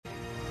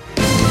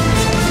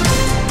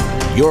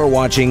You're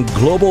watching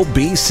Global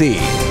BC.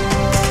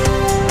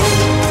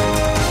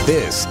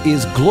 This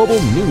is Global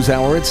News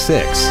Hour at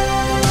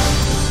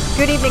 6.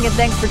 Good evening and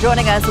thanks for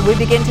joining us. We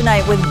begin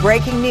tonight with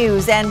breaking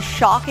news and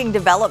shocking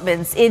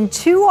developments in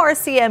two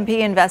RCMP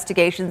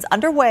investigations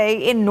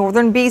underway in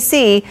northern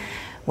BC,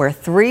 where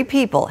 3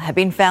 people have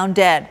been found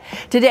dead.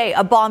 Today,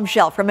 a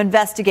bombshell from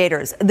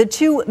investigators. The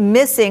 2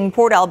 missing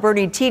Port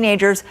Alberni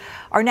teenagers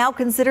are now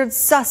considered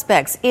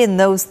suspects in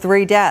those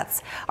 3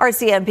 deaths.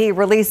 RCMP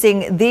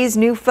releasing these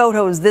new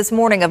photos this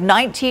morning of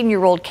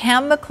 19-year-old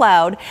Cam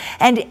McLeod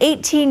and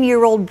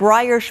 18-year-old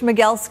Briar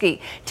Schmigelski,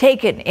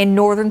 taken in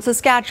northern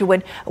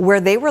Saskatchewan, where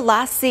they were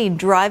last seen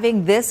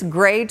driving this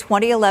gray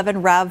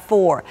 2011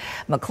 RAV4.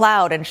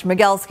 McLeod and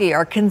Schmigelski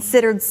are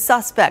considered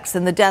suspects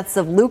in the deaths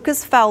of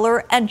Lucas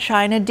Fowler and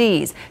China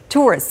Dees,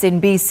 tourists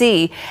in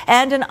BC,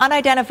 and an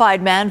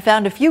unidentified man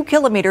found a few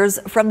kilometers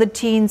from the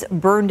teens'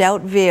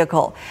 burned-out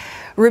vehicle.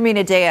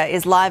 Rumina Daya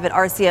is live at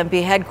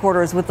RCMP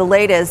headquarters with the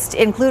latest,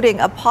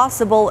 including a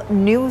possible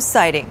new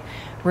sighting.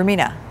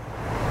 Rumina.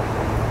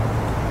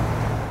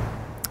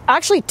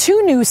 Actually,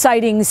 2 new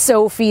sightings,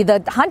 Sophie.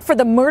 The hunt for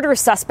the murder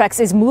suspects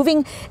is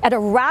moving at a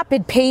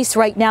rapid pace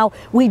right now.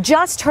 We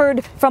just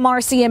heard from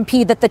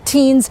RCMP that the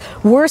teens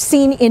were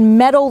seen in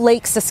Meadow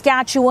Lake,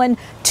 Saskatchewan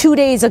 2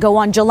 days ago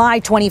on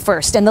July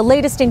 21st. And the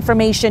latest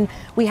information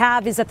we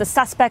have is that the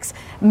suspects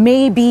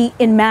may be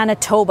in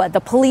Manitoba.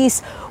 The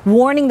police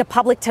warning the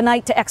public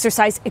tonight to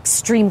exercise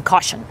extreme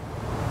caution.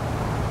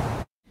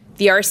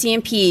 The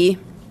RCMP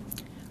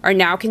are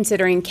now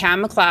considering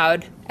Cam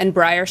McLeod and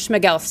Briar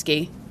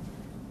Schmigelski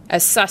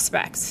as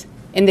suspects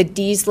in the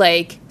Dees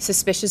Lake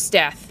suspicious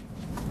death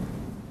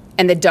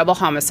and the double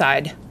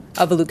homicide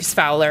of Lucas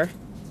Fowler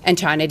and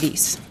China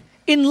Dees.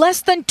 In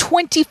less than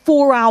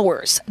 24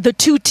 hours, the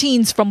 2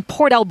 teens from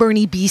Port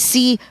Alberni,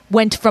 BC,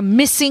 went from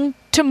missing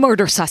to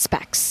murder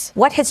suspects.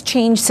 What has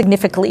changed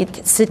significantly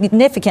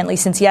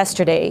since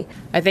yesterday?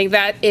 I think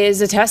that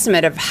is a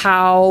testament of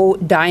how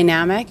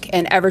dynamic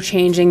and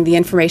ever-changing the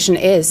information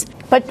is.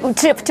 But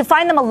to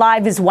find them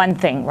alive is one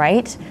thing,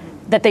 right?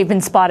 That they've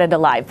been spotted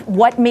alive.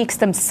 What makes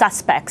them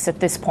suspects at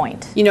this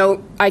point? You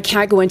know, I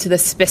can't go into the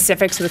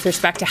specifics with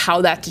respect to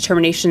how that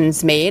determination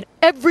is made.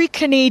 Every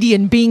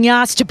Canadian being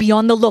asked to be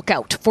on the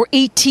lookout for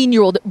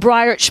 18-year-old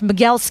Briar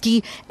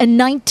Schmigelski and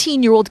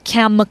 19-year-old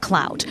Cam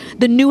McLeod.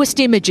 The newest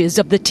images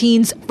of the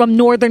teens from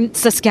northern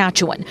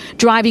Saskatchewan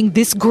driving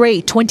this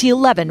gray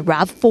 2011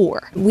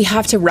 RAV4. We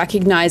have to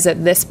recognize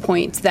at this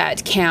point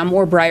that Cam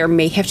or Briar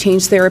may have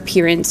changed their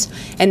appearance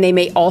and they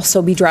may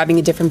also be driving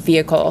a different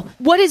vehicle.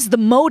 What is the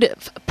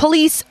motive?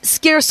 Police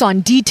scarce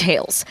on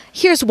details.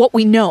 Here's what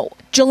we know.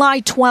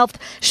 July 12th,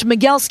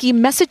 Schmigelski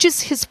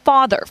messages his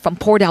father from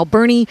Port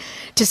Alberni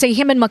to say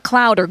him and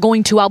McLeod are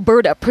going to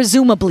Alberta,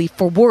 presumably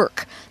for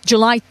work.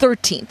 July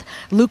 13th,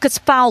 Lucas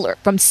Fowler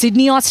from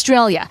Sydney,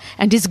 Australia,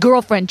 and his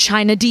girlfriend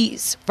China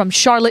Dees from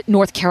Charlotte,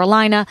 North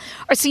Carolina,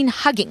 are seen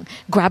hugging,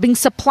 grabbing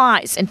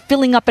supplies, and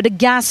filling up at a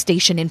gas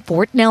station in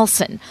Fort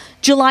Nelson.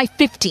 July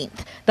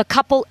 15th, the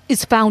couple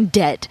is found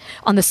dead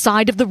on the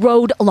side of the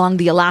road along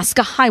the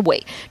Alaska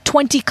Highway,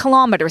 20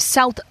 kilometers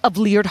south of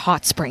Liard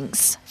Hot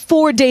Springs.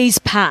 4 days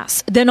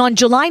pass. Then on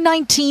July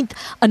 19th,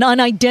 an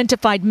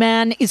unidentified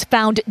man is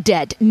found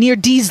dead near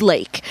Dees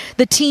Lake.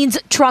 The teen's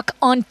truck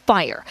on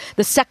fire.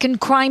 The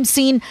second crime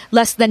scene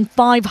less than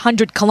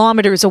 500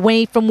 kilometers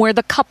away from where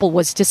the couple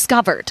was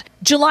discovered.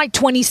 July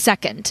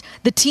 22nd,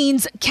 the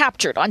teens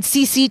captured on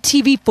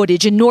CCTV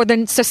footage in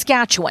northern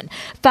Saskatchewan.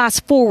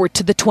 Fast forward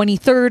to the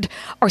 23rd,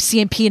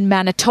 RCMP in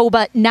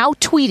Manitoba now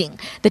tweeting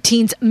the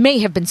teens may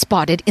have been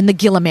spotted in the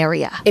Gillam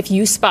area. If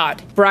you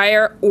spot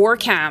Briar or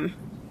Cam,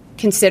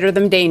 consider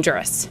them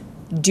dangerous.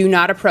 Do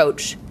not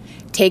approach.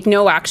 Take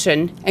no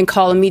action and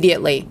call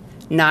immediately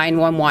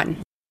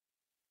 911.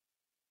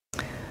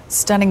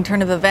 Stunning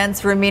turn of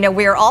events, Rumina.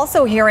 We are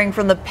also hearing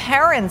from the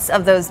parents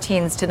of those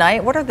teens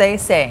tonight. What are they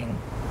saying?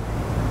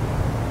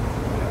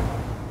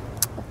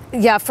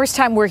 Yeah, first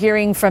time we're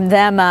hearing from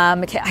them.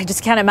 I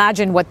just can't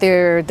imagine what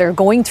they're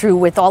going through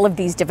with all of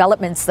these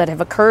developments that have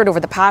occurred over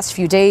the past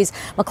few days.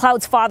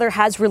 McLeod's father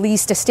has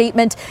released a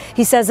statement.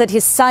 He says that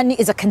his son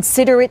is a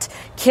considerate,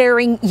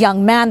 caring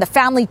young man. The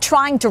family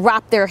trying to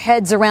wrap their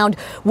heads around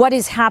what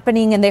is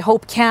happening, and they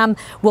hope Cam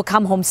will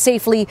come home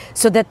safely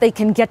so that they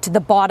can get to the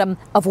bottom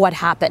of what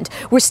happened.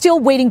 We're still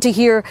waiting to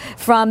hear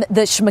from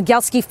the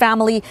Schmigelski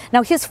family.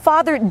 Now, his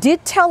father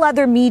did tell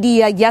other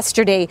media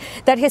yesterday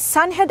that his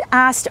son had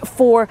asked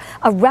for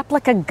a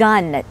replica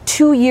gun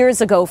 2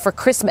 years ago for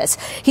Christmas.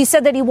 He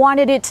said that he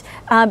wanted it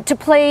to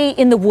play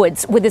in the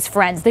woods with his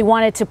friends. They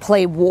wanted to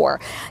play war.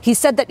 He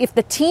said that if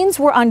the teens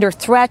were under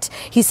threat,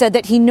 he said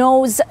that he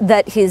knows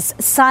that his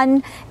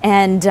son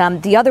and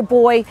the other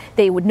boy,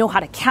 they would know how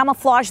to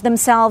camouflage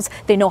themselves.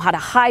 They know how to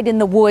hide in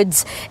the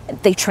woods.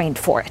 They trained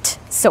for it.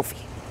 Sophie.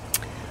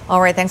 All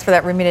right, thanks for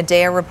that, Rumina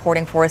Daya,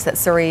 reporting for us at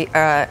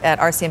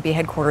RCMP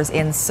headquarters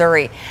in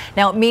Surrey.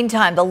 Now,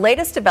 meantime, the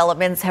latest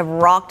developments have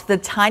rocked the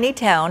tiny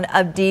town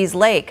of Dees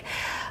Lake.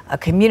 A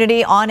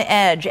community on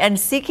edge and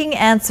seeking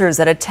answers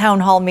at a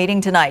town hall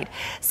meeting tonight.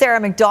 Sarah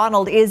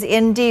McDonald is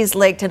in Dease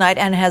Lake tonight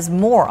and has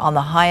more on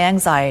the high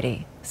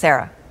anxiety.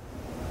 Sarah.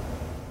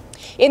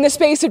 In the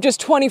space of just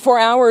 24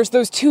 hours,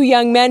 those two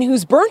young men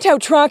whose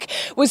burnt-out truck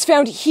was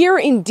found here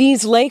in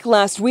Dease Lake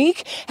last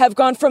week have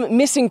gone from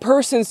missing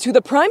persons to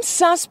the prime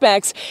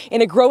suspects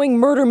in a growing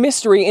murder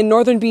mystery in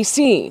northern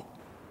BC.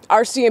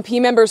 RCMP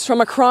members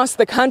from across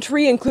the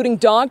country, including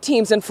dog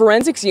teams and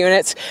forensics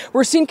units,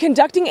 were seen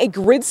conducting a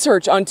grid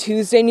search on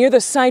Tuesday near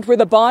the site where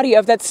the body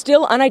of that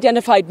still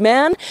unidentified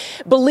man,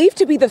 believed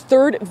to be the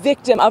third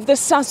victim of the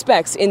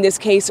suspects in this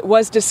case,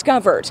 was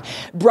discovered.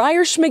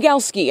 Briar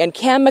Schmigelski and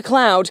Cam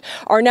McLeod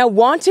are now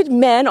wanted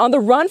men on the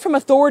run from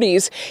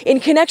authorities in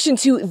connection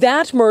to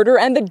that murder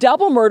and the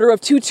double murder of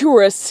two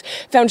tourists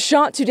found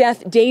shot to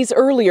death days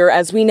earlier,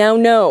 as we now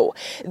know.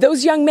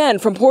 Those young men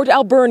from Port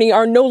Alberni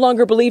are no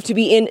longer believed to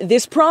be in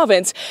this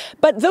province,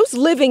 but those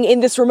living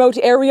in this remote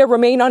area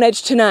remain on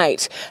edge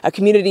tonight. A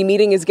community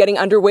meeting is getting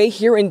underway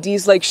here in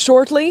Dease Lake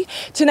shortly.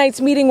 Tonight's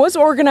meeting was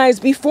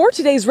organized before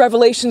today's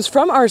revelations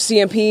from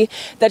RCMP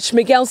that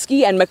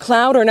Schmigelski and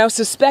McLeod are now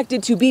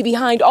suspected to be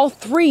behind all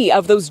three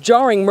of those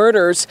jarring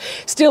murders.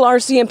 Still,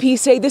 RCMP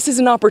say this is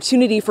an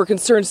opportunity for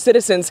concerned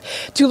citizens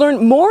to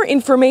learn more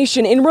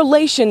information in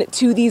relation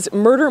to these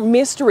murder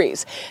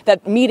mysteries.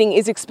 That meeting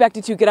is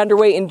expected to get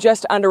underway in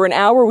just under an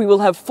hour. We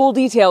will have full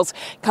details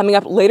coming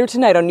up later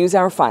tonight on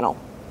NewsHour Final.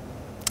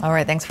 All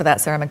right, thanks for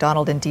that, Sarah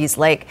McDonald in Dease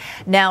Lake.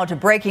 Now to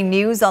breaking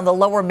news on the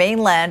Lower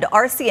Mainland.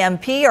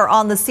 RCMP are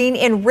on the scene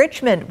in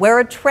Richmond, where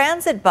a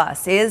transit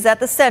bus is at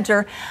the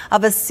center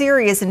of a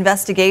serious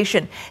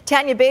investigation.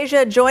 Tanya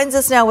Beja joins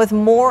us now with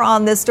more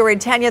on this story.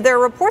 Tanya, there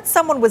are reports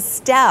someone was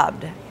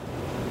stabbed.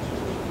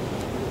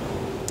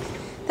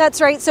 That's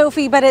right,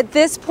 Sophie, but at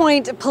this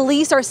point,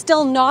 police are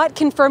still not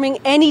confirming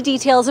any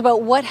details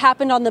about what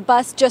happened on the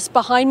bus just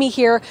behind me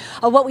here.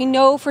 What we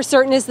know for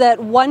certain is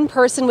that one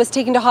person was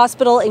taken to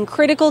hospital in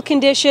critical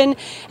condition,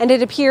 and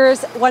it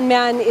appears one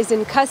man is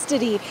in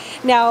custody.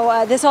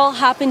 Now, this all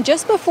happened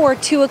just before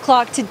 2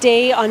 o'clock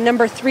today on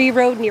number 3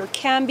 road near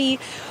Cambie.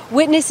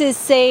 Witnesses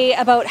say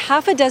about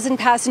half a dozen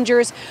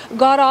passengers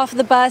got off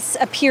the bus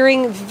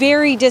appearing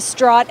very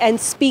distraught and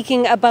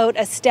speaking about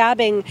a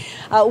stabbing.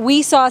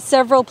 We saw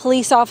several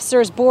police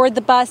officers board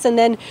the bus and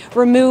then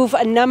remove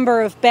a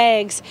number of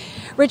bags.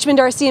 Richmond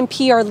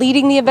RCMP are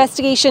leading the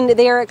investigation.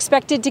 They are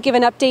expected to give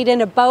an update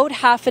in about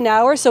half an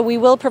hour, so we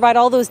will provide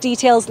all those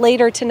details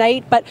later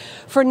tonight. But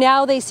for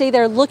now, they say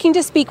they're looking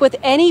to speak with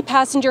any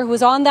passenger who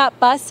was on that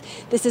bus.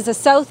 This is a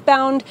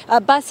southbound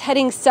bus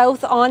heading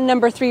south on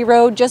number 3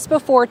 road just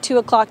before 2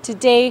 o'clock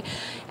today.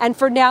 And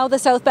for now, the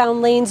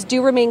southbound lanes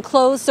do remain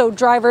closed, so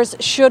drivers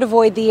should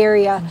avoid the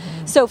area.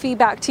 Sophie,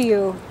 back to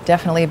you.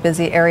 Definitely a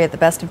busy area at the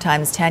best of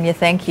times. Tanya,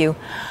 thank you.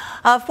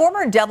 A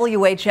former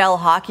WHL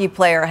hockey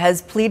player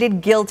has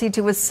pleaded guilty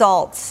to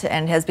assault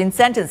and has been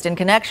sentenced in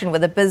connection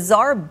with a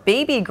bizarre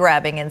baby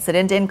grabbing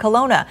incident in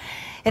Kelowna.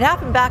 It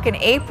happened back in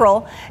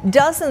April.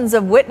 Dozens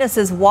of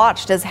witnesses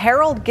watched as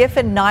Harold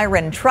Giffen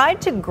Nyren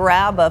tried to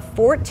grab a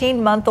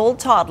 14-month-old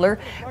toddler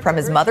from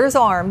his mother's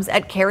arms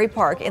at Carey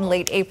Park in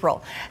late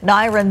April.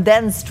 Nyren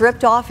then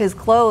stripped off his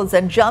clothes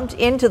and jumped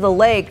into the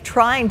lake,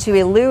 trying to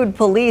elude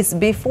police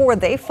before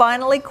they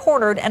finally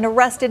cornered and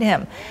arrested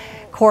him.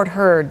 Court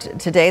heard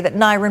today that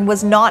Nyren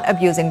was not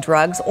abusing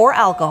drugs or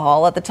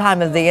alcohol at the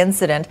time of the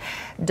incident.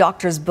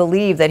 Doctors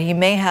believe that he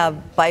may have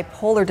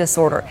bipolar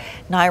disorder.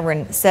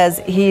 Nyren says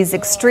he's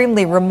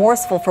extremely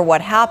remorseful for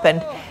what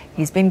happened.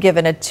 He's been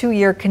given a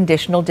 2-year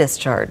conditional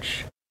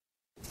discharge.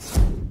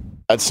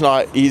 It's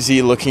not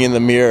easy looking in the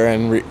mirror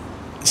and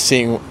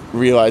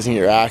realizing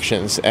your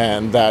actions.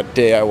 And that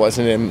day I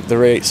wasn't in the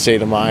right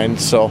state of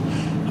mind, so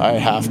I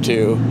have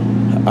to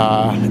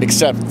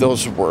accept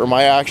those were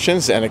my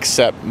actions and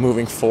accept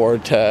moving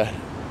forward to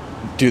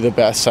do the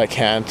best I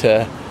can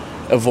to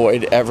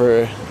avoid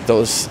ever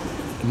those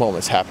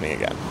moments happening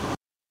again.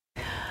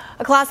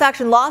 A class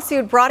action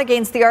lawsuit brought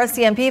against the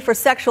RCMP for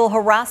sexual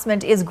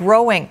harassment is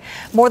growing.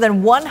 More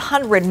than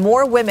 100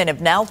 more women have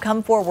now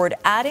come forward,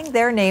 adding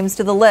their names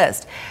to the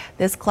list.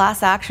 This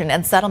class action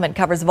and settlement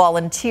covers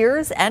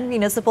volunteers and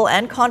municipal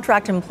and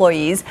contract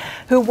employees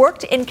who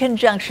worked in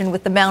conjunction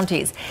with the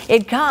Mounties.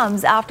 It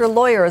comes after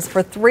lawyers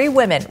for 3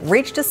 women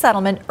reached a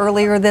settlement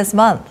earlier this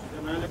month.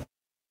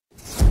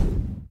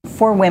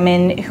 4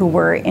 women who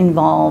were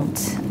involved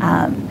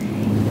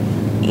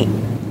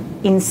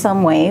in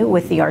some way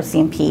with the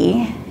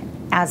RCMP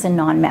as a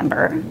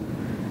non-member,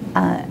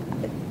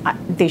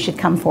 they should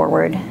come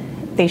forward.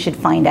 They should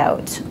find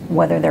out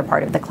whether they're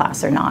part of the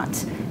class or not.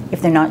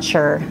 If they're not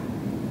sure,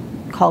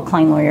 call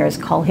Klein Lawyers,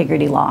 call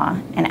Higgerty Law,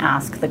 and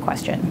ask the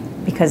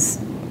question, because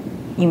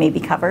you may be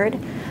covered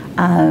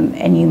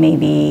and you may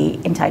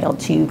be entitled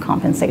to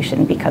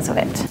compensation because of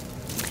it.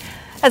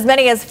 As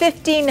many as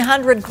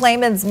 1,500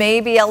 claimants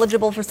may be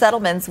eligible for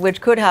settlements,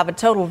 which could have a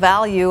total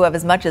value of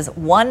as much as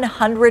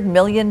 $100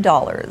 million.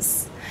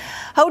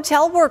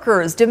 Hotel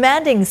workers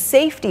demanding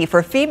safety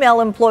for female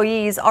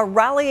employees are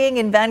rallying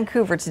in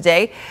Vancouver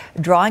today,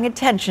 drawing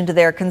attention to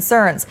their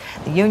concerns.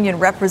 The union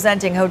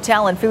representing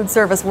hotel and food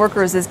service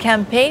workers is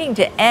campaigning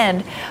to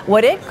end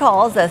what it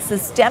calls a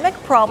systemic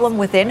problem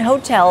within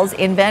hotels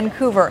in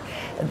Vancouver.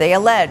 They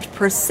allege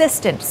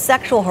persistent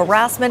sexual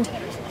harassment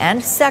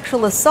and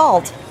sexual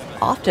assault,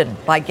 often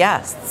by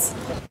guests.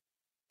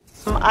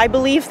 I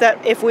believe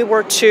that if we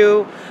were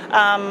to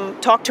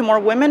talk to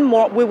more women,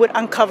 we would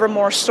uncover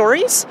more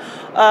stories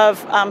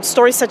of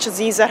stories such as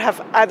these that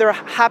have either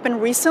happened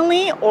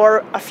recently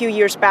or a few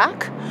years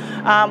back,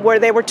 where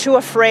they were too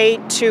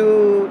afraid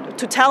to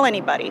tell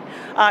anybody,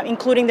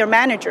 including their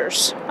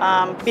managers,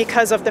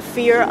 because of the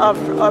fear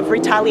of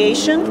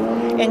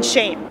retaliation and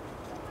shame.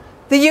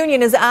 The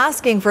union is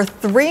asking for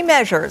 3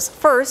 measures.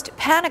 First,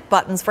 panic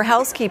buttons for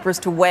housekeepers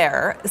to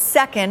wear.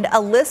 Second,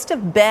 a list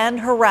of banned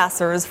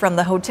harassers from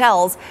the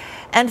hotels.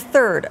 And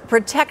third,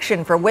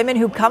 protection for women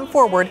who come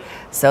forward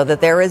so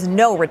that there is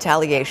no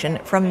retaliation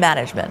from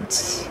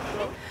management.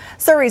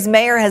 Surrey's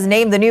mayor has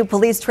named the new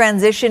police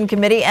transition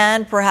committee,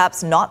 and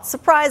perhaps not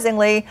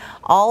surprisingly,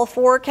 all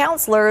 4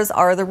 councillors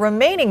are the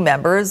remaining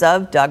members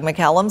of Doug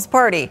McCallum's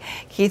party.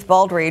 Keith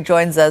Baldry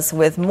joins us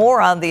with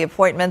more on the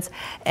appointments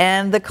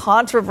and the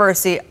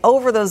controversy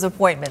over those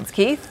appointments.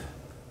 Keith?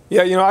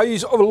 Yeah, I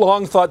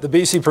long thought the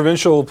BC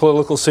provincial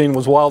political scene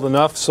was wild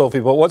enough, Sophie,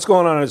 but what's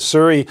going on at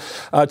Surrey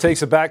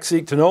takes a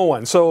backseat to no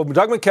one. So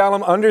Doug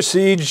McCallum under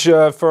siege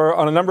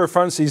on a number of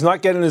fronts. He's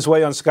not getting his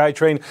way on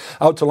SkyTrain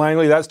out to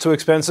Langley. That's too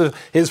expensive.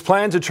 His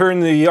plan to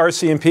turn the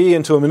RCMP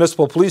into a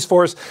municipal police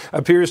force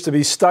appears to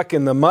be stuck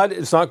in the mud.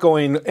 It's not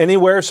going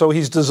anywhere. So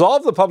he's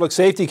dissolved the Public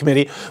Safety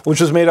Committee, which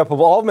was made up of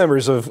all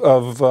members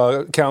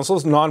of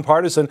councils,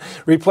 nonpartisan,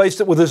 replaced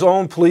it with his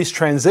own police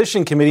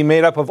transition committee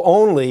made up of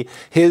only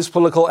his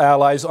political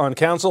allies on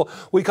council.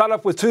 We caught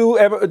up with two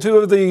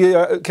of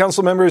the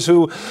council members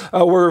who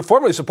were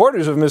formerly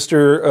supporters of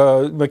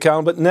Mr.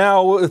 McCallum, but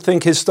now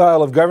think his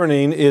style of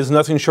governing is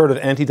nothing short of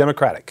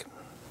anti-democratic.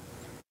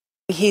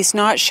 He's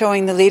not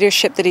showing the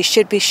leadership that he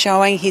should be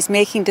showing. He's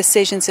making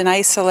decisions in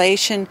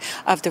isolation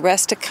of the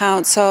rest of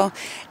council,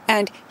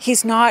 and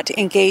he's not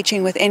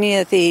engaging with any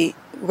of the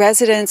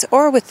residents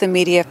or with the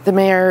media. The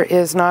mayor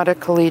is not a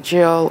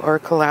collegial or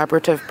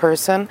collaborative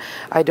person.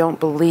 I don't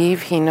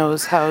believe he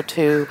knows how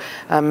to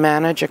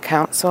manage a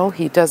council.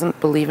 He doesn't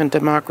believe in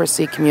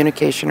democracy,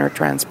 communication, or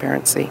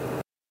transparency.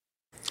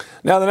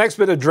 Now, the next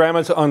bit of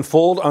drama to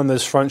unfold on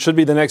this front should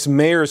be the next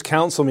mayor's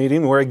council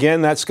meeting, where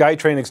again that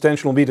SkyTrain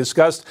extension will be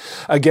discussed.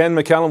 Again,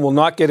 McCallum will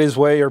not get his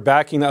way or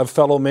backing of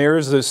fellow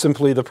mayors.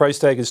 Simply the price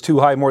tag is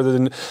too high, more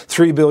than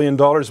 $3 billion,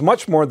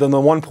 much more than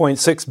the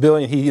 $1.6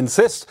 billion he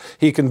insists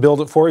he can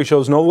build it for. He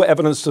shows no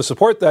evidence to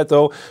support that,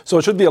 though. So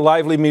it should be a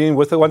lively meeting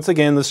with, once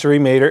again, the Surrey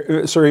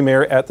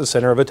mayor at the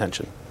center of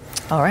attention.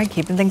 All right,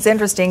 keeping things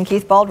interesting.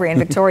 Keith Baldry in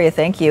Victoria,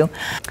 thank you.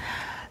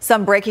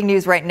 Some breaking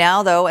news right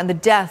now, though, and the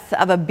death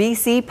of a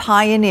BC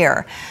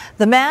pioneer.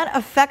 The man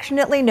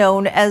affectionately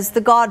known as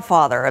the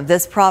godfather of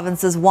this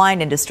province's wine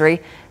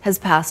industry has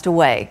passed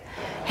away.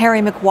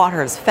 Harry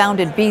McWatters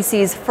founded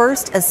BC's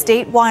first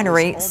estate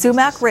winery,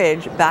 Sumac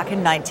Ridge, back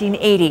in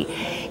 1980.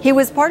 He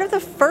was part of the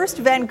first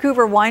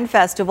Vancouver Wine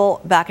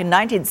Festival back in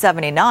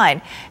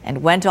 1979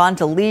 and went on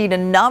to lead a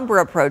number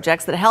of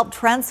projects that helped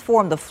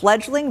transform the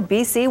fledgling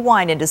BC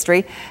wine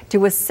industry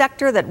to a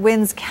sector that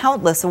wins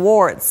countless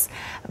awards.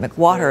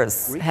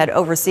 McWatters had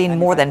overseen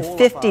more than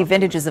 50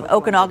 vintages of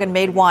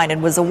Okanagan-made wine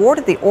and was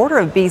awarded the Order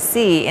of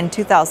BC in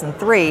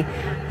 2003.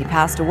 He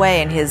passed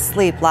away in his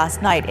sleep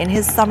last night in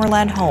his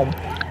Summerland home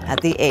at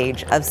the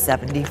age of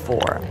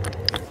 74.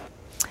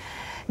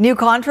 New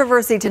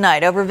controversy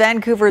tonight over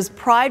Vancouver's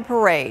Pride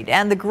Parade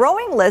and the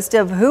growing list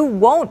of who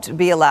won't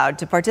be allowed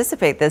to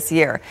participate this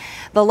year.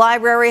 The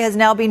library has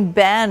now been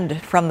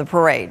banned from the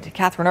parade.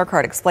 Catherine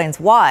Urquhart explains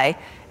why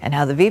and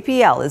how the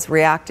VPL is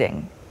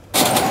reacting.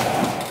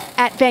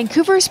 At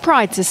Vancouver's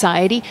Pride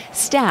Society,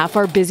 staff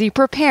are busy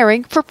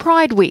preparing for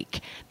Pride Week.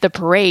 The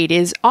parade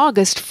is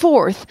August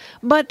 4th,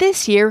 but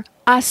this year,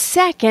 a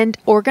second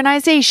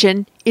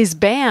organization is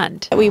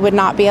banned. We would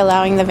not be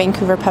allowing the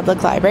Vancouver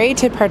Public Library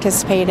to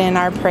participate in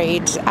our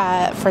parade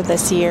for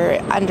this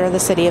year under the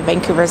City of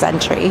Vancouver's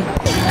entry.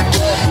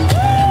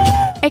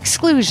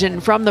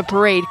 Exclusion from the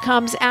parade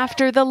comes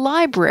after the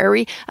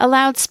library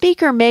allowed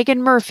Speaker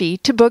Megan Murphy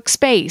to book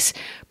space.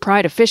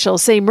 Pride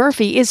officials say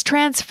Murphy is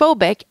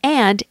transphobic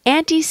and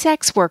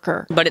anti-sex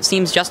worker. But it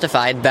seems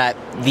justified that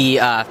the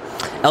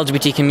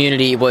LGBT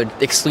community would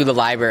exclude the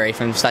library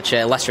from such an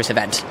illustrious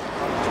event.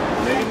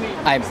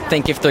 I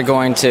think if they're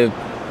going to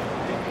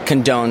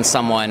condone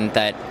someone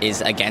that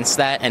is against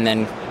that and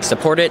then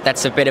support it,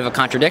 that's a bit of a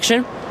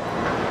contradiction.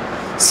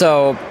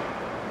 So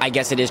I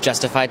guess it is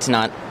justified to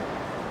not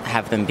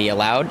have them be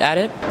allowed at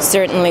it.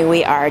 Certainly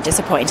we are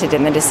disappointed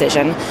in the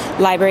decision.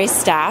 Library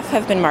staff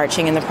have been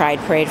marching in the Pride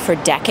Parade for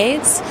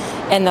decades,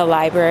 and the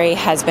library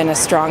has been a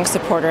strong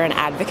supporter and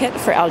advocate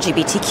for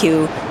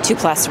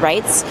LGBTQ2+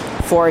 rights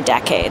for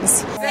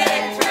decades.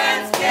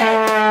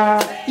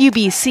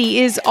 UBC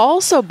is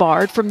also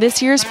barred from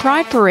this year's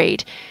Pride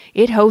Parade.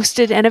 It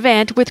hosted an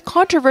event with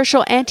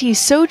controversial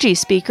anti-SOGI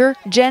speaker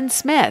Jen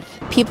Smith.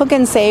 People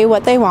can say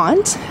what they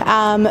want,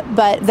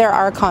 but there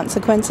are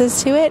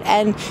consequences to it,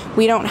 and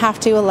we don't have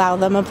to allow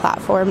them a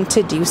platform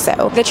to do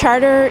so. The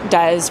Charter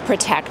does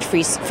protect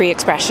free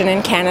expression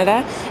in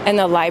Canada, and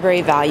the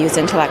library values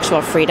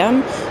intellectual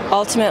freedom.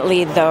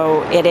 Ultimately,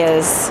 though, it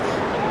is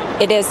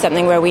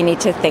something where we need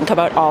to think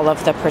about all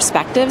of the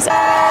perspectives.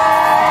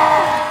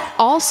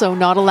 Also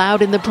not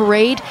allowed in the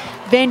parade,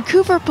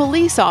 Vancouver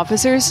police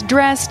officers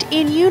dressed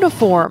in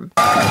uniform.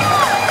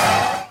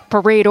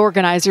 Parade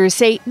organizers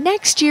say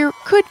next year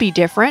could be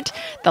different.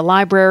 The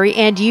library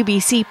and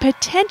UBC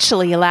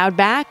potentially allowed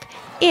back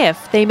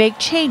if they make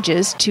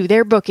changes to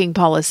their booking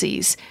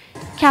policies.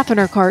 Catherine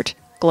Urquhart,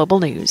 Global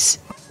News.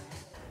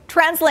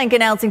 TransLink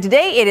announcing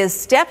today it is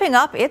stepping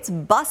up its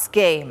bus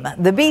game.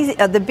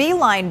 The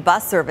B-Line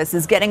bus service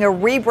is getting a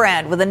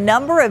rebrand with a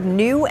number of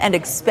new and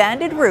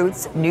expanded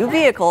routes, new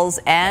vehicles,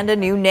 and a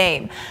new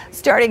name.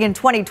 Starting in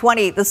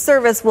 2020, the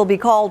service will be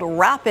called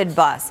Rapid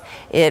Bus.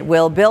 It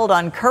will build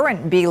on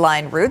current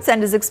B-Line routes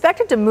and is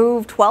expected to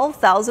move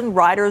 12,000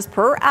 riders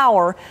per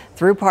hour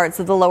through parts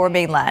of the Lower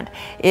Mainland.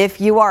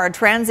 If you are a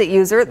transit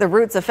user, the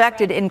routes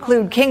affected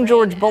include King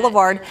George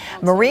Boulevard,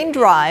 Marine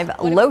Drive,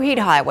 Lougheed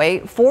Highway,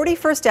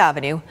 41st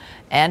Avenue,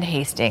 and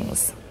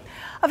Hastings.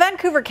 A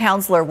Vancouver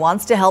councillor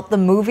wants to help the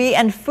movie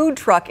and food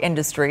truck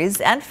industries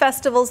and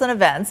festivals and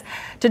events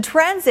to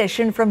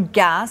transition from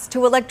gas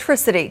to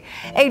electricity.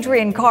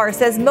 Adrienne Carr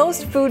says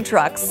most food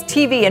trucks,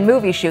 TV and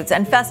movie shoots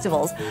and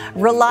festivals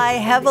rely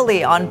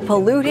heavily on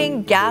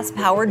polluting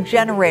gas-powered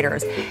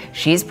generators.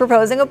 She's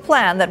proposing a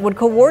plan that would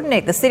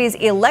coordinate the city's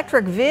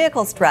electric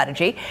vehicle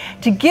strategy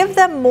to give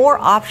them more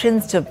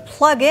options to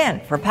plug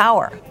in for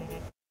power.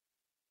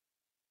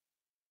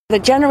 The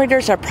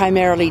generators are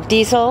primarily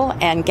diesel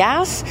and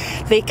gas.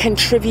 They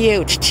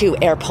contribute to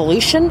air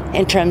pollution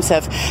in terms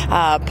of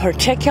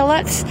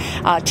particulates,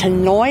 to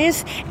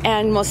noise,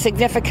 and most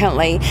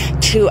significantly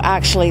to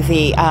actually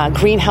the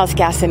greenhouse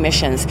gas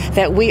emissions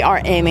that we are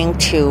aiming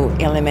to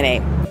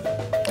eliminate.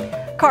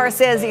 Carr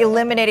says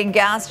eliminating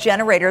gas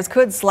generators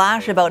could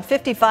slash about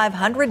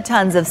 5,500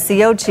 tons of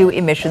CO2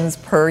 emissions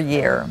per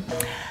year.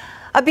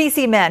 A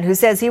BC man who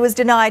says he was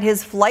denied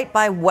his flight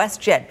by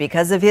WestJet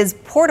because of his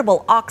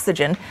portable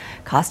oxygen,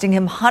 costing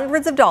him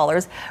hundreds of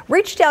dollars,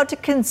 reached out to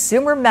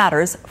Consumer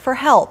Matters for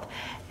help.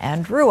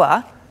 And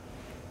Rua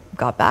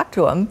got back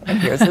to him, and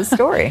here's his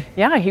story.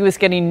 Yeah, he was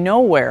getting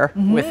nowhere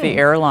with the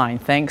airline.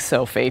 Thanks,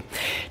 Sophie.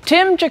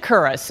 Tim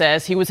Jakura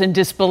says he was in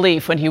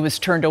disbelief when he was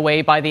turned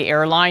away by the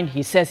airline.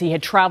 He says he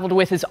had traveled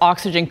with his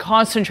oxygen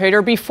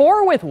concentrator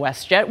before with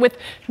WestJet with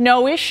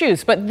no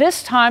issues, but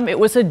this time it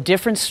was a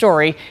different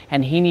story,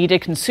 and he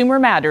needed Consumer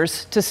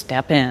Matters to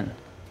step in.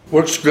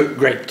 Works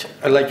great.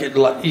 I like it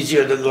a lot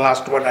easier than the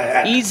last one I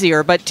had.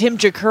 Easier, but Tim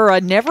Jakura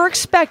never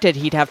expected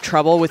he'd have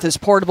trouble with his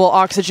portable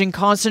oxygen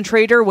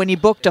concentrator when he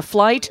booked a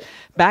flight.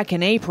 Back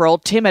in April,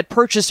 Tim had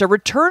purchased a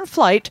return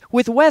flight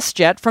with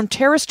WestJet from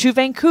Terrace to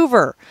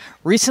Vancouver.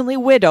 Recently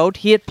widowed,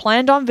 he had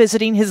planned on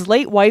visiting his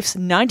late wife's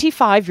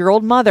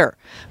 95-year-old mother.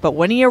 But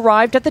when he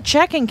arrived at the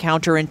check-in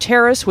counter in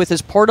Terrace with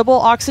his portable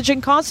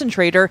oxygen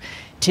concentrator,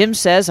 Tim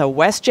says a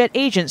WestJet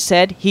agent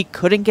said he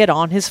couldn't get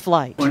on his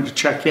flight. I went to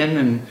check in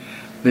and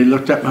they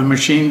looked at my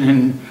machine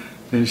and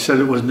they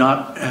said it was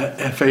not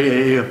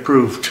FAA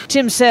approved.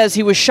 Tim says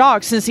he was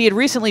shocked since he had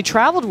recently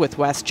traveled with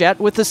WestJet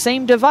with the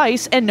same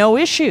device and no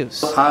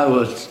issues. I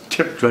was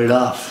tipped right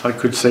off, I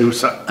could say.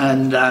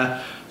 And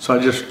so I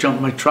just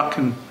jumped my truck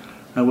and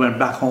I went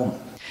back home.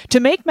 To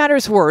make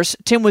matters worse,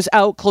 Tim was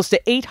out close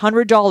to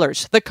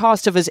 $800, the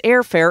cost of his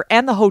airfare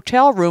and the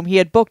hotel room he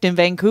had booked in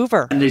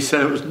Vancouver. And they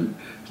said is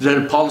that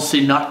a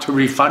policy not to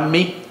refund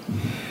me,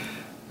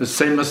 the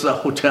same as the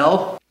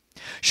hotel.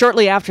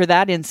 Shortly after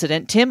that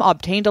incident, Tim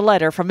obtained a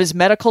letter from his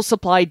medical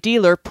supply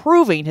dealer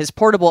proving his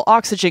portable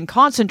oxygen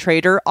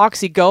concentrator,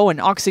 Oxygo and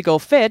Oxygo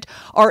Fit,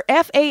 are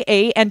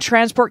FAA and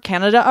Transport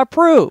Canada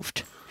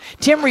approved.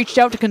 Tim reached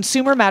out to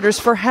Consumer Matters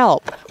for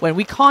help. When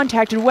we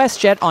contacted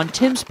WestJet on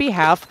Tim's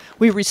behalf,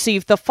 we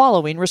received the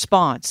following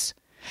response.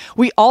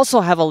 We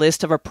also have a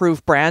list of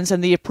approved brands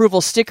and the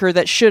approval sticker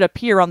that should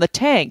appear on the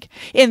tank.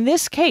 In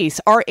this case,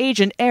 our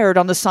agent erred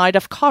on the side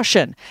of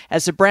caution,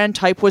 as the brand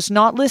type was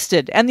not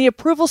listed and the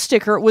approval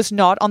sticker was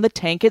not on the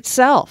tank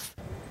itself.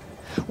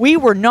 We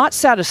were not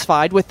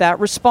satisfied with that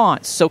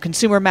response, so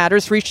Consumer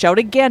Matters reached out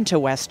again to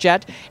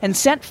WestJet and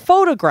sent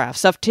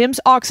photographs of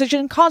Tim's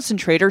oxygen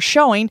concentrator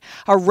showing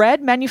a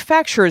red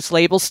manufacturer's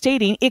label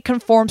stating it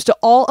conforms to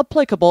all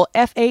applicable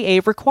FAA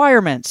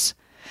requirements.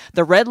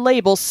 The red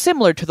label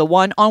similar to the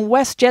one on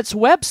WestJet's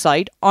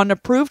website on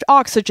approved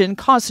oxygen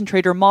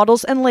concentrator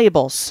models and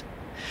labels.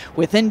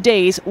 Within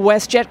days,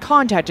 WestJet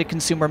contacted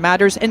Consumer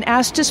Matters and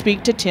asked to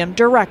speak to Tim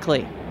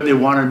directly. They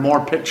wanted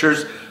more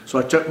pictures, so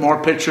I took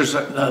more pictures,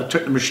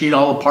 took the machine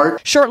all apart.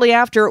 Shortly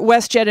after,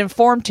 WestJet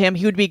informed him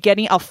he would be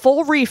getting a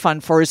full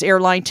refund for his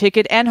airline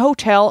ticket and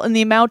hotel in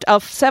the amount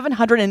of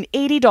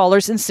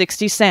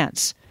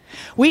 $780.60.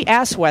 We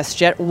asked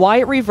WestJet why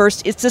it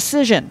reversed its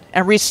decision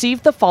and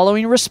received the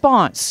following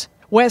response.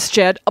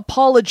 WestJet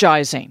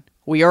apologizing.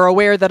 We are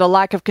aware that a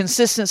lack of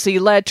consistency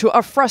led to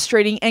a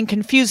frustrating and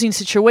confusing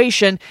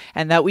situation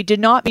and that we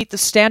did not meet the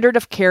standard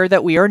of care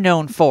that we are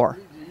known for.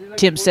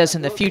 Tim says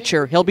in the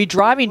future he'll be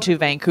driving to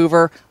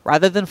Vancouver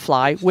rather than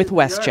fly with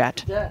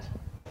WestJet.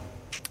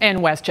 And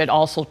WestJet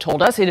also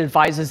told us it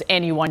advises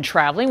anyone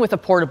traveling with a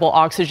portable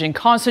oxygen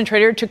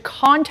concentrator to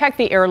contact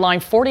the airline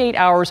 48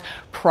 hours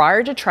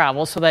prior to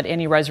travel so that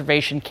any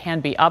reservation can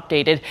be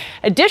updated.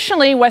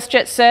 Additionally,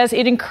 WestJet says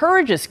it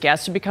encourages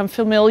guests to become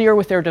familiar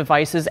with their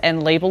devices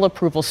and label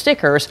approval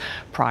stickers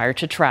prior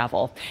to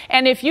travel.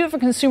 And if you have a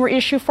consumer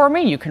issue for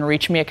me, you can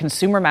reach me at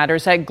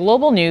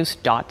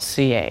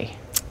consumermatters@globalnews.ca.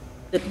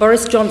 That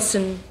Boris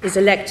Johnson is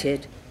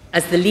elected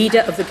as the leader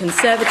of the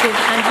Conservative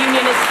and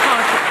Unionist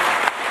Party.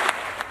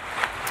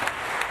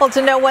 Well,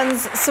 to no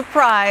one's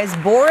surprise,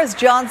 Boris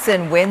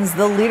Johnson wins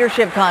the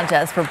leadership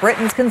contest for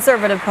Britain's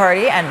Conservative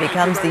Party and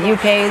becomes the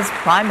UK's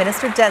Prime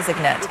Minister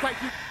designate.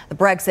 The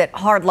Brexit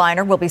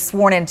hardliner will be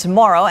sworn in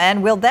tomorrow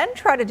and will then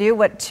try to do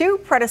what two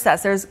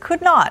predecessors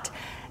could not: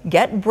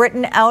 get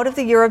Britain out of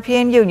the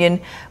European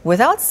Union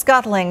without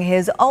scuttling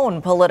his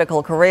own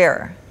political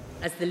career.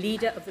 As the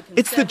leader of the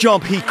It's the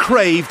job he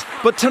craved,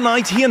 but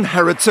tonight he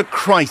inherits a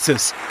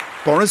crisis.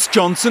 Boris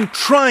Johnson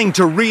trying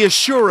to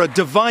reassure a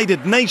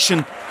divided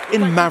nation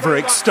in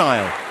maverick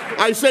style.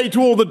 I say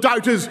to all the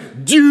doubters,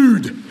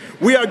 dude,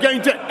 we are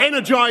going to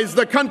energise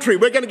the country.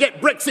 We're going to get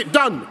Brexit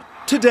done.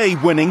 Today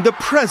winning the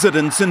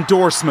president's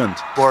endorsement.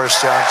 Boris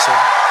Johnson,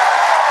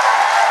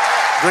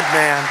 good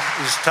man.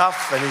 He's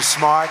tough and he's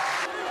smart.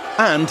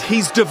 And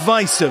he's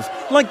divisive,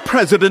 like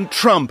President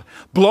Trump.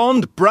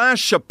 Blonde,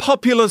 brash, a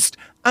populist,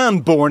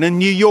 and born in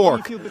New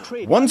York.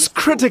 Once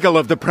critical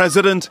of the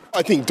president,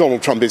 I think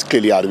Donald Trump is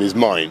clearly out of his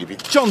mind.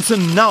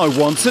 Johnson now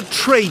wants a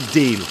trade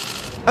deal.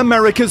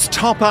 America's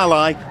top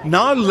ally,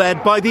 now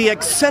led by the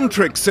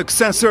eccentric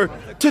successor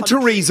to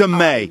Theresa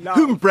May,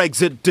 whom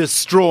Brexit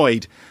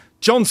destroyed.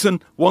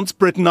 Johnson wants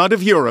Britain out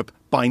of Europe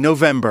by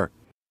November.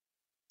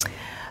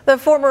 The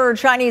former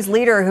Chinese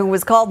leader who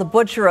was called the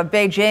Butcher of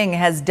Beijing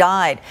has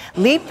died.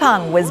 Li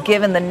Peng was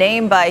given the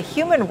name by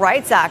human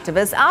rights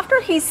activists after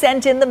he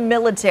sent in the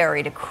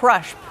military to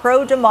crush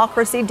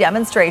pro-democracy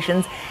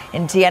demonstrations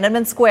in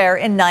Tiananmen Square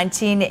in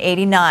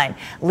 1989.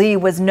 Li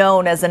was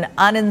known as an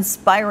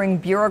uninspiring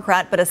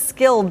bureaucrat but a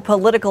skilled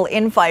political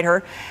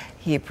infighter.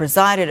 He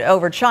presided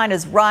over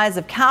China's rise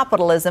of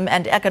capitalism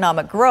and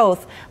economic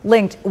growth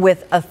linked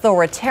with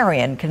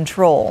authoritarian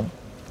control.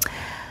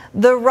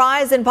 The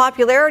rise in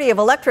popularity of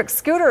electric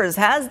scooters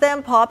has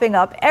them popping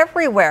up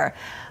everywhere.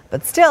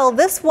 But still,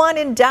 this one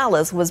in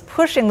Dallas was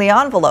pushing the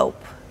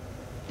envelope.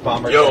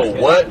 Yo,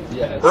 what?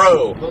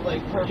 Bro,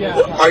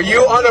 are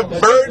you on a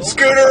bird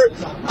scooter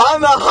on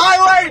the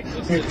highway?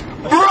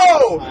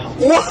 Bro,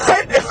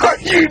 what are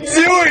you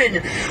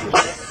doing?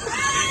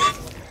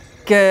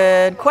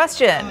 Good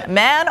question.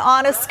 Man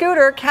on a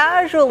scooter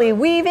casually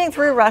weaving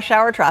through rush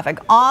hour traffic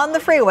on the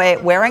freeway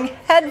wearing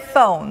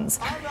headphones.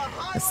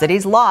 The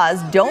city's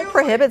laws don't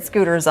prohibit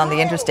scooters on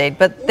the interstate,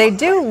 but they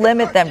do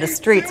limit them to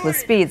streets with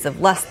speeds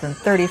of less than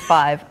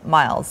 35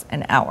 miles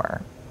an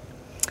hour.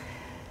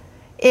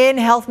 In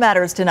Health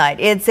Matters tonight,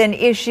 it's an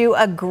issue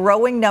a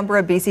growing number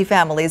of BC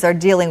families are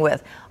dealing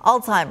with: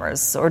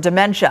 Alzheimer's or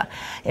dementia.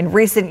 In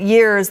recent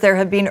years, there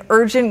have been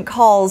urgent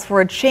calls for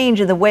a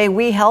change in the way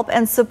we help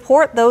and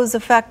support those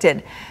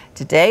affected.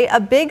 Today, a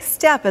big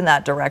step in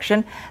that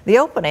direction: the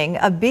opening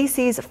of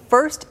BC's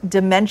first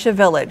dementia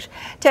village.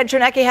 Ted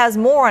Chernecki has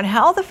more on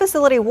how the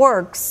facility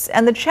works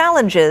and the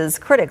challenges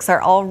critics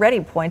are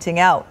already pointing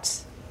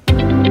out.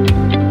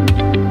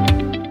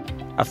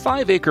 A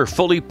 5-acre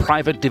fully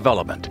private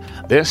development.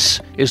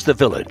 This is The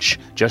Village,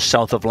 just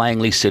south of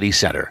Langley City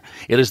Centre.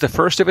 It is the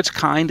first of its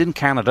kind in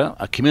Canada,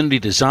 a community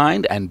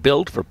designed and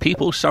built for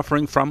people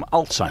suffering from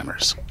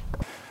Alzheimer's.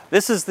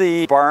 This is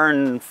the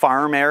barn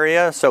farm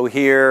area, so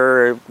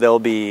here there'll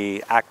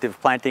be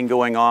active planting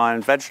going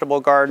on,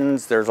 vegetable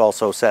gardens, there's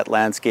also set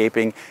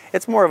landscaping.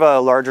 It's more of a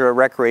larger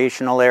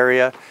recreational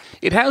area.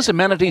 It has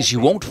amenities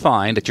you won't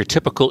find at your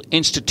typical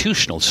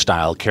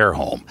institutional-style care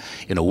home.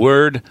 In a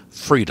word,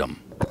 freedom.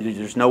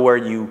 There's nowhere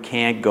you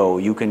can't go.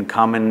 You can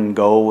come and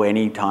go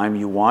anytime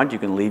you want. You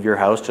can leave your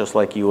house just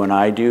like you and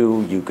I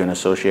do. You can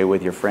associate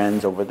with your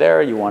friends over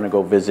there. You want to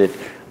go visit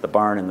the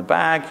barn in the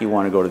back. You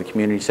want to go to the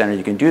community center.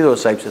 You can do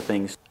those types of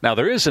things. Now,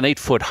 there is an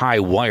 8-foot-high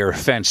wire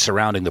fence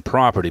surrounding the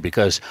property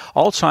because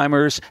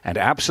Alzheimer's and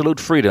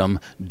absolute freedom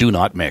do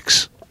not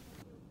mix.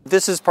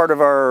 This is part of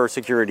our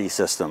security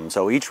system.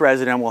 So each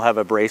resident will have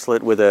a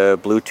bracelet with a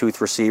Bluetooth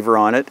receiver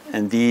on it,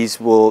 and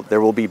there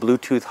will be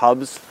Bluetooth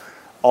hubs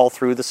all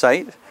through the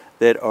site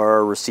that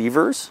are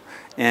receivers,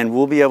 and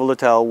we'll be able to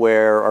tell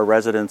where our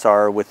residents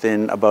are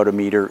within about a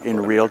meter in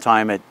real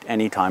time at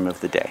any time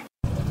of the day.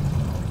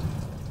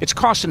 It's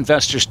cost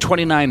investors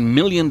 $29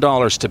 million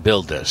to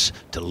build this.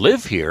 To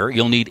live here,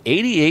 you'll need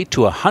 $88,000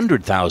 to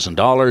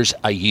 $100,000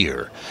 a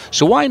year.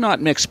 So why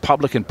not mix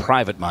public and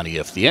private money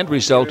if the end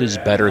result is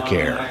better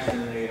care?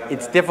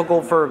 It's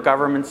difficult for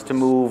governments to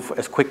move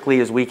as quickly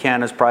as we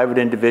can as private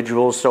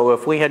individuals. So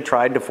if we had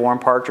tried to form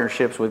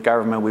partnerships with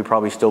government, we'd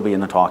probably still be in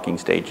the talking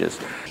stages.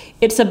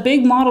 It's a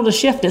big model to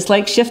shift. It's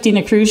like shifting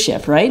a cruise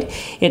ship, right?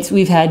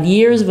 We've had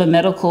years of a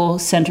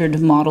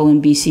medical-centered model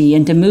in BC,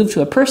 and to move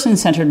to a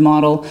person-centered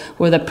model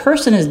where the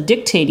person is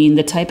dictating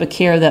the type of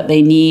care that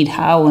they need,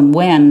 how and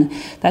when,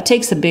 that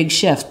takes a big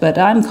shift. But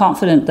I'm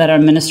confident that our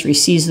ministry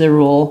sees their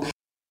role.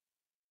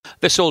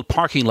 This old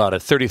parking lot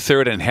at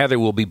 33rd and Heather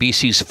will be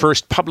BC's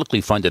first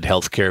publicly funded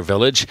healthcare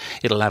village.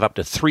 It'll have up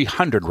to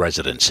 300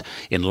 residents.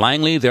 In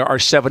Langley, there are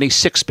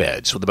 76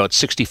 beds, with about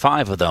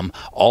 65 of them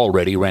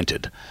already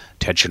rented.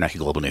 Ted Chernecki,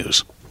 Global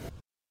News.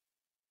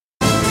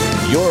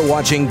 You're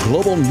watching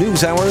Global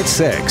News Hour at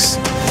 6.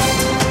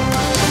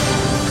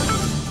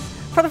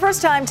 For the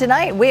first time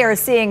tonight, we are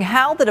seeing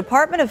how the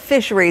Department of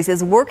Fisheries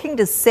is working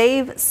to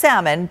save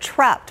salmon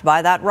trapped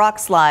by that rock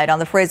slide on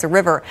the Fraser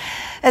River.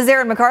 As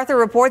Aaron MacArthur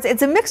reports,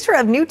 it's a mixture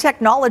of new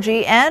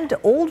technology and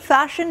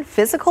old-fashioned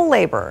physical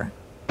labor.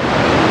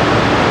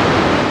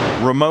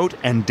 Remote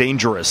and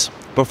dangerous.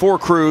 Before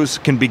crews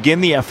can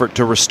begin the effort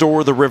to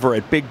restore the river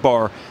at Big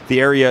Bar, the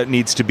area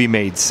needs to be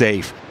made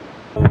safe.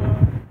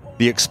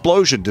 The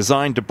explosion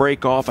designed to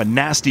break off a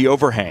nasty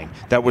overhang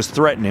that was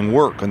threatening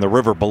work on the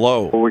river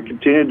below. We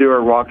continue to do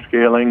our rock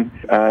scaling.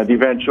 The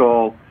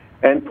eventual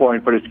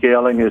endpoint for the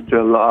scaling is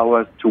to allow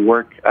us to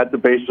work at the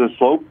base of the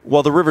slope.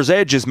 While the river's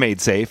edge is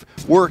made safe,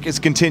 work is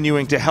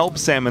continuing to help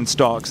salmon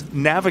stocks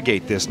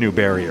navigate this new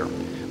barrier.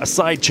 A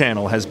side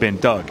channel has been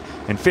dug,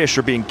 and fish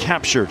are being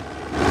captured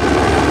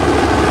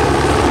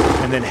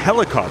and then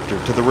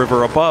helicoptered to the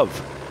river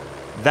above.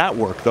 That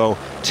work, though,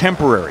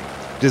 temporary,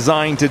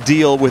 designed to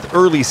deal with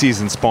early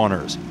season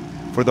spawners.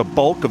 For the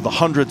bulk of the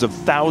hundreds of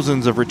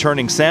thousands of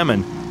returning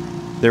salmon,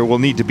 there will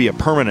need to be a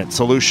permanent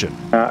solution.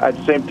 At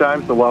the same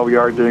time, so while we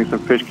are doing some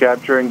fish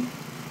capturing,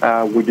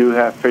 we do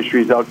have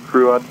fisheries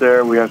crew out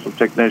there. We have some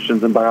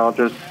technicians and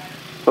biologists.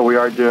 So we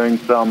are doing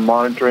some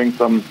monitoring,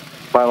 some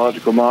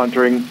biological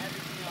monitoring.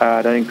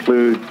 That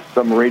includes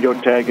some radio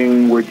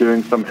tagging. We're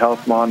doing some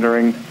health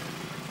monitoring,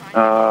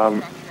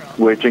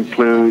 which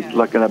includes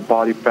looking at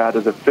body fat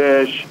of the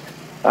fish,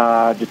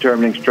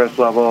 determining stress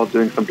level,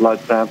 doing some blood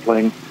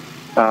sampling,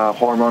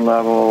 hormone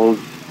levels,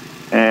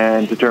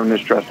 and determining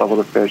the stress level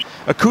of the fish.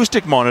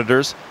 Acoustic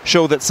monitors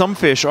show that some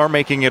fish are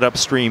making it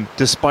upstream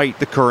despite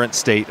the current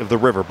state of the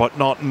river, but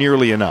not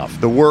nearly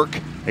enough. The work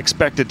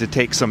expected to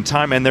take some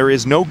time, and there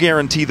is no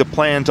guarantee the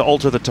plan to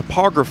alter the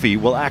topography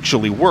will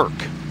actually work.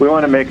 We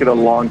want to make it a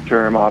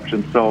long-term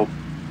option. So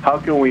how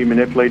can we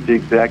manipulate the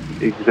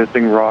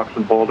existing rocks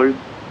and boulders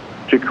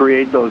to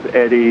create those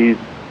eddies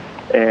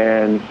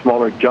and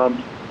smaller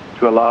jumps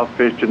to allow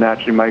fish to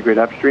naturally migrate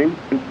upstream?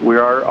 We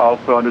are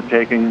also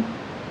undertaking,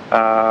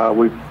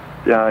 we've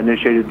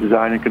initiated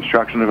design and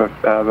construction of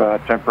a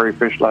temporary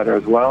fish ladder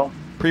as well.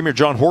 Premier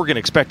John Horgan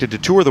expected to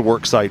tour the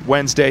work site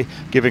Wednesday,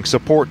 giving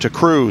support to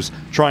crews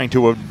trying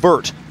to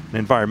avert an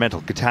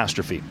environmental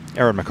catastrophe.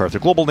 Aaron MacArthur,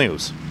 Global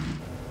News.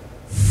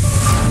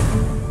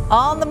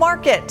 On the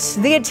market,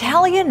 the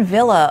Italian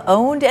villa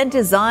owned and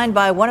designed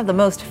by one of the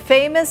most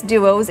famous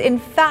duos in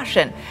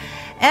fashion.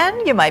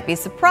 And you might be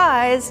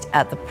surprised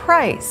at the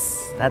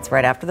price. That's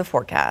right after the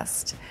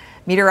forecast.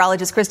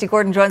 Meteorologist Christy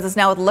Gordon joins us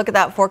now with a look at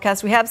that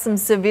forecast. We have some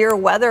severe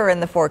weather in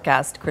the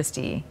forecast,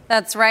 Christy.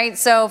 That's right.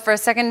 So for a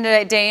second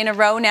day in a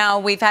row now,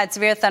 we've had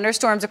severe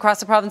thunderstorms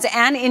across the province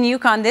and in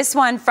Yukon. This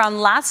one from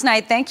last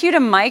night. Thank you to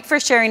Mike for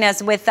sharing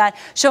us with that,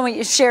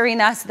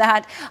 sharing us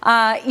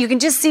that. You can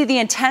just see the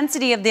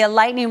intensity of the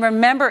lightning.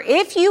 Remember,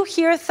 if you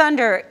hear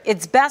thunder,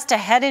 it's best to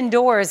head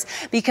indoors,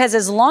 because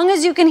as long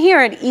as you can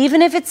hear it,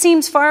 even if it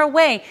seems far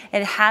away,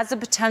 it has the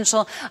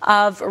potential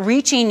of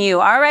reaching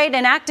you. All right,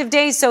 an active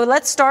day. So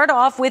let's start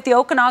off with the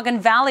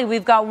Okanagan Valley.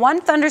 We've got one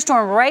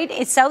thunderstorm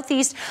right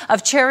southeast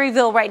of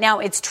Cherryville right now.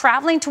 It's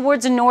traveling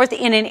towards the north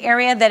in an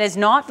area that is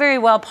not very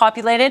well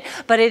populated,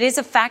 but it is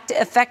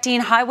affecting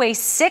Highway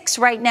 6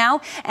 right now,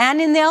 and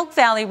in the Elk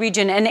Valley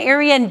region, an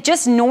area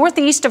just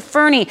northeast of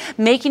Fernie,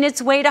 making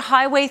its way to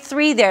Highway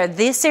 3 there.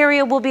 This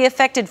area will be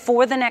affected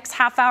for the next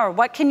half hour.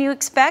 What can you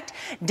expect?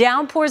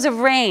 Downpours of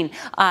rain,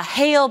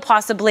 hail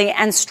possibly,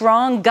 and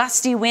strong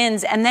gusty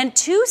winds. And then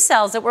two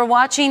cells that we're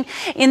watching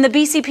in the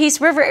BC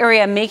Peace River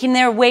area making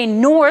their way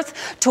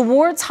north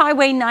towards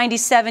Highway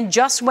 97,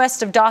 just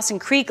west of Dawson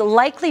Creek,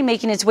 likely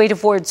making its way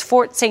towards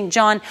Fort St.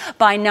 John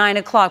by 9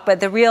 o'clock. But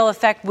the real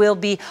effect will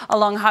be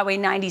along Highway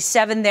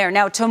 97 there.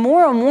 Now,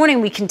 tomorrow morning,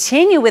 we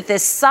continue with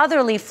this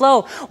southerly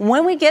flow.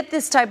 When we get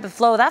this type of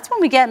flow, that's when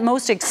we get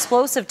most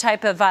explosive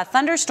type of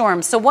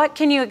thunderstorms. So what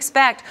can you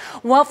expect?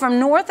 Well, from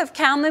north of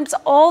Kamloops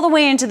all the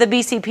way into the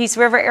BC Peace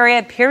River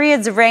area,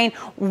 periods of rain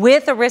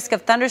with a risk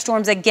of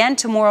thunderstorms again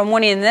tomorrow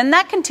morning. And then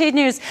that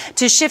continues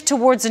to shift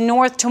towards the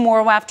north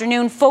tomorrow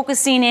afternoon,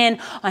 focusing in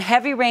on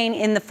heavy rain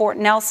in the Fort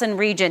Nelson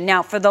region.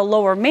 Now, for the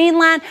lower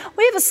mainland,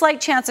 we have a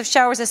slight chance of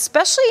showers,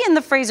 especially in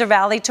the Fraser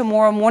Valley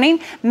tomorrow morning.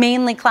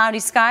 Mainly cloudy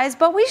skies,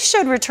 but we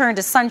should return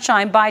to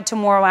sunshine by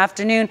tomorrow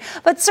afternoon.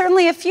 But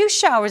certainly a few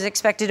showers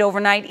expected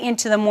overnight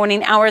into the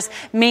morning hours,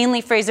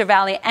 mainly Fraser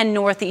Valley and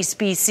northeast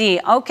BC.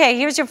 Okay,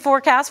 here's your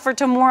forecast for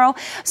tomorrow.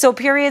 So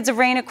periods of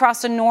rain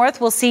across the north.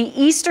 We'll see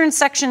eastern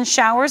section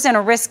showers and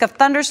a risk of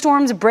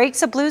thunderstorms,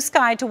 breaks of blue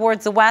sky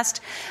towards the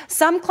west.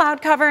 Some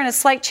cloud cover and a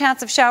slight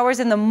chance of showers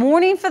in the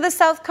morning for the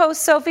south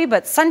coast, Sophie,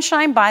 but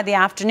sunshine by the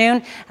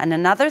afternoon and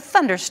another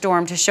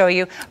thunderstorm to show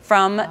you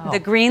from the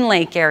Green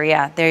Lake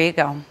area. There you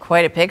go.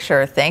 Quite a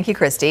picture. Thank you,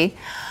 Christy.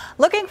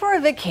 Looking for a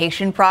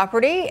vacation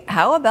property?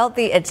 How about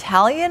the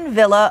Italian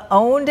villa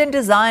owned and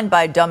designed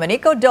by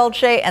Domenico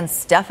Dolce and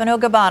Stefano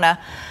Gabbana,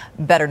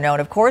 better known,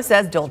 of course,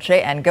 as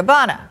Dolce &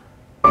 Gabbana.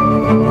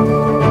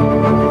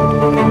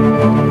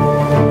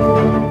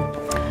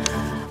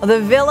 The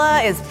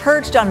villa is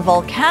perched on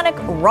volcanic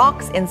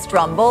rocks in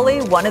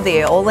Stromboli, one of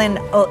the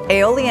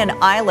Aeolian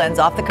islands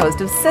off the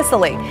coast of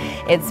Sicily.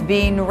 It's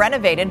being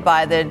renovated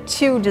by the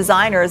two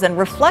designers and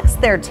reflects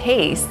their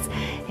tastes.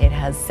 It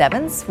has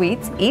 7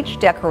 suites, each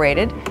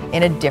decorated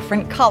in a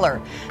different color.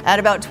 At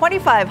about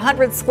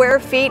 2,500 square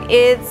feet,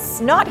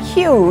 it's not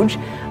huge,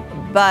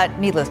 but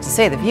needless to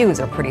say, the views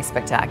are pretty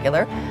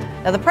spectacular.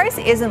 Now, the price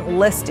isn't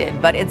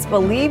listed, but it's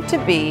believed to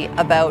be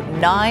about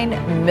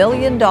 $9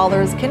 million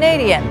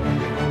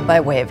Canadian. By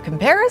way of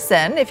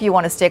comparison, if you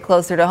want to stay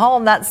closer to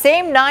home, that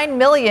same $9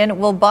 million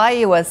will buy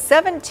you a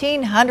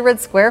 1,700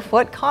 square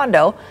foot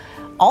condo,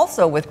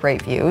 also with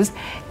great views,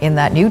 in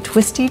that new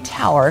twisty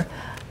tower.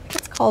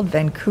 It's called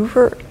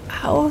Vancouver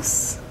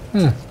House.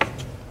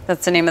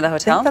 That's the name of the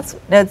hotel?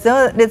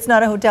 It's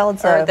not a hotel,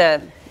 it's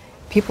the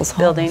people's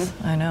building. Homes.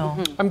 I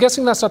know. I'm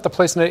guessing that's not the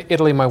place in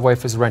Italy my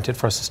wife has rented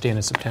for us to stay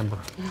in September.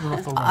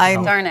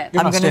 Darn it.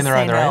 You're not staying there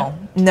either, no. are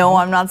No,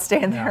 I'm not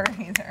staying there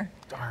either.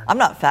 I'm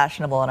not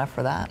fashionable enough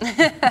for that.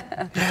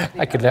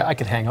 I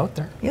could hang out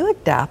there. You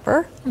look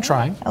dapper. I'm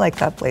trying. I like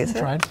that blazer.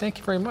 I'm trying. Thank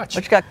you very much.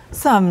 What you got?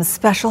 Some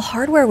special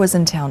hardware was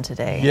in town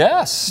today.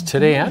 Yes,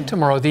 today and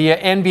tomorrow. The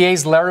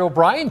NBA's Larry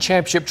O'Brien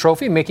Championship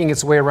Trophy making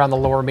its way around the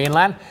Lower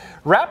Mainland.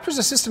 Raptors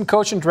assistant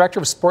coach and director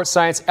of sports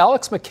science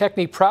Alex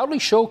McKechnie proudly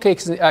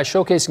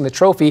showcasing the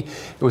trophy.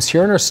 It was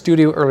here in our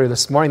studio earlier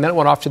this morning. Then it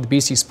went off to the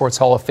BC Sports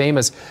Hall of Fame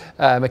as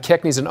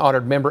McKechnie is an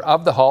honoured member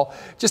of the Hall.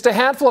 Just a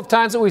handful of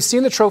times that we've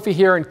seen the trophy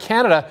here in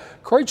Canada.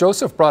 Corey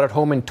Joseph brought it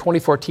home in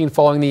 2014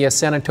 following the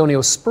San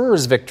Antonio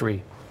Spurs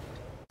victory.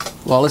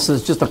 Well, listen,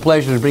 it's just a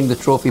pleasure to bring the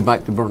trophy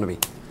back to Burnaby.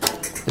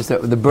 It's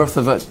the birth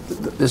of it.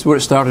 This is where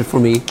it started for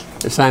me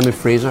at Simon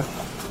Fraser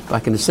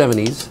back in the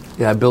 70s.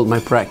 Yeah, I built my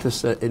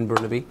practice in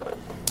Burnaby.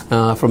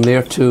 From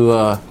there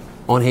to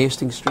on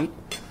Hastings Street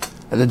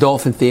at the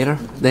Dolphin Theatre.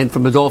 Then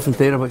from the Dolphin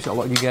Theatre, which a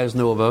lot of you guys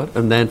know about,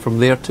 and then from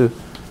there to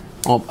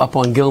up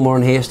on Gilmore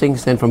and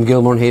Hastings. Then from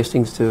Gilmore and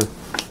Hastings to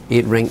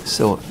 8 rinks.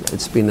 So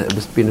it's been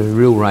a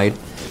real ride.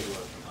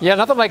 Yeah,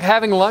 nothing like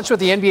having lunch with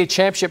the NBA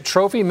Championship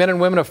Trophy. Men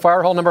and women of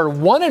Fire Hall number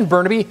 1 in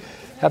Burnaby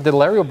have the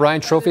Larry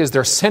O'Brien Trophy as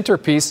their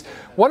centerpiece.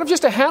 One of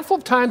just a handful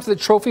of times the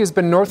trophy has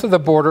been north of the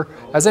border.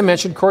 As I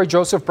mentioned, Corey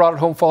Joseph brought it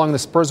home following the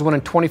Spurs win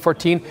in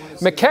 2014.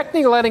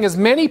 McKechnie letting as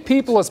many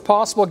people as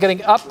possible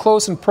getting up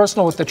close and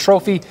personal with the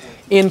trophy,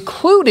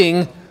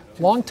 including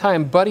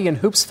longtime buddy and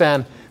hoops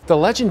fan, the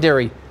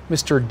legendary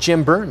Mr.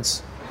 Jim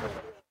Burns.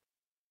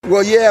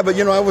 Well, yeah, but,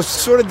 I was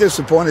sort of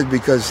disappointed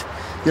because,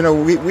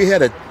 we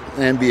had an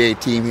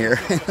NBA team here.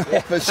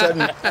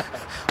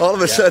 All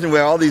of a sudden,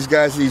 all these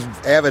guys, these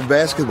avid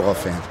basketball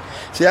fans.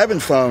 See, I've been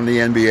following the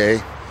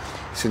NBA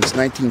since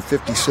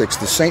 1956.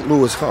 The St.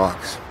 Louis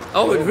Hawks.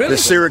 Oh, really? The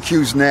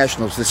Syracuse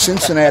Nationals. The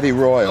Cincinnati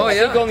Royals. Oh,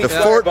 yeah. The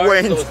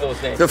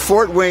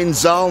Fort Wayne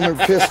Zollner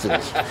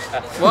Pistons.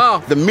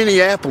 Wow. The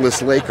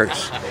Minneapolis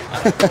Lakers.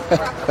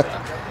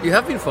 You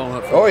have been following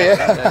up. Oh,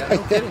 yeah.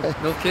 No kidding.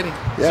 No kidding.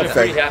 Yeah, so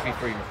pretty happy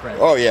for your friend.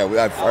 Oh, yeah.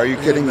 Are you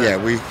kidding? Yeah.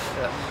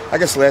 I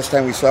guess the last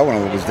time we saw one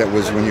of them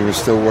was when you were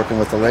still working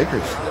with the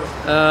Lakers.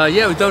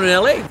 Yeah, we done in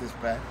L.A.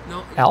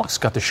 No. Alex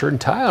got the shirt and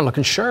tie on,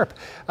 looking sharp.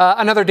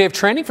 Another day of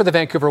training for the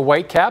Vancouver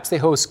Whitecaps. They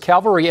host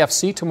Calgary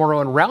FC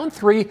tomorrow in round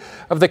 3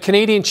 of the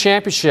Canadian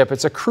Championship.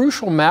 It's a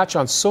crucial match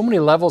on so many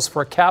levels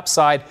for a Cap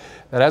side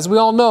that, as we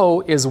all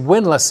know, is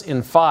winless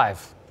in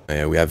 5.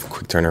 We have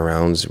quick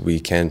turnarounds. We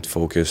can't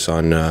focus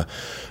on the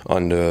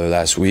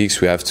last weeks.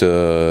 We have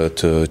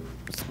to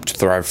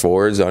thrive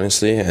forwards,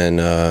 honestly, and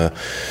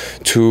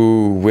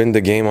to win the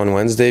game on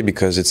Wednesday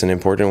because it's an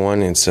important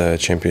one. It's a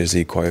Champions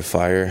League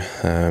qualifier,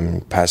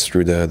 pass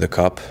through the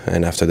cup,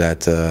 and after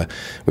that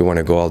we want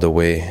to go all the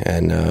way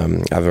and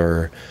have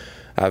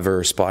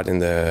our spot in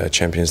the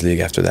Champions League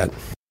after that.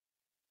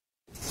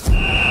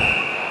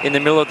 In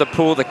the middle of the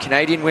pool, the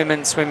Canadian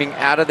women swimming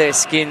out of their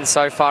skin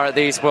so far at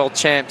these World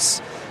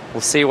Champs. We'll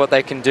see what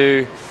they can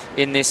do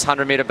in this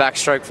 100-metre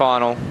backstroke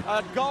final.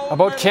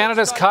 About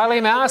Canada's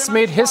Kylie Mass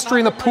made history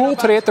in the pool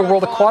today at the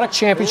World Aquatic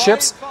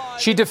Championships.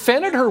 She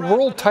defended her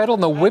world title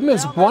in the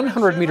women's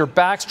 100-meter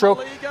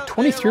backstroke.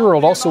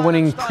 23-year-old also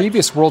winning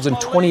previous worlds in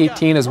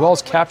 2018, as well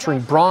as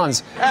capturing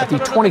bronze at the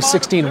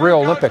 2016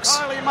 Rio Olympics.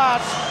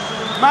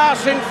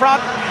 Maas in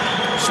front.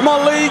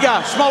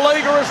 Smoliga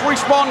has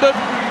responded.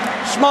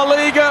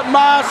 Smoliga,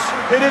 Maas,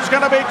 it is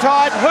going to be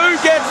tight.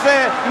 Who gets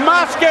there?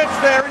 Maas gets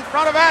there in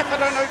front of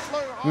Atherton, who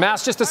flew.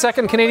 Maas, just the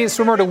second Canadian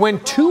swimmer to win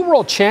 2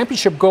 World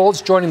Championship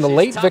golds, joining the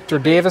late Victor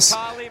Davies.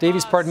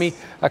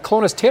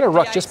 Kelowna's Taylor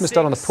Ruck just missed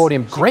out on the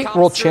podium. Great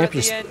World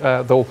Champions,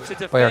 though,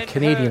 by our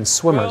Canadian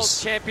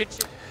swimmers.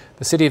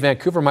 The City of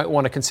Vancouver might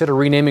want to consider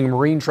renaming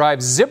Marine Drive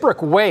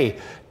Zibrick Way.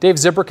 Dave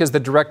Zibrick is the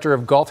director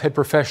of golf head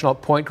professional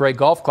at Point Grey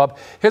Golf Club.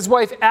 His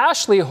wife,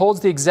 Ashley, holds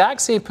the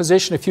exact same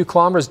position a few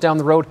kilometers down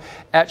the road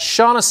at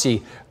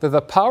Shaughnessy. They're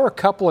the power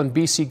couple in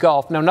BC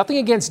golf. Now, nothing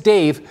against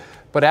Dave,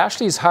 but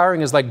Ashley's hiring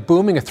is like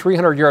booming a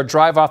 300-yard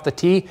drive off the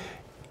tee.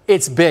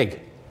 It's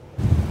big.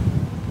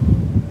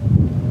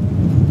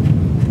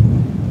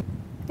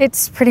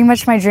 It's pretty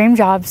much my dream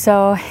job,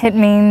 so it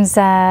means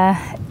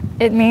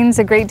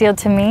a great deal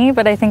to me,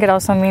 but I think it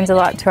also means a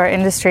lot to our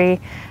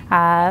industry.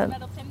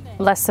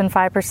 Less than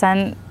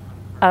 5%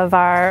 of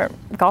our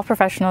golf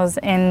professionals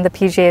in the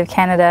PGA of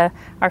Canada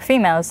are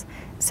females.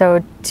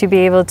 So to be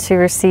able to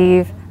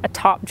receive a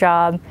top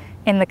job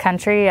in the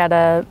country at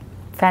a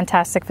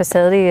fantastic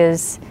facility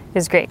is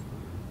great.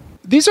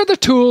 These are the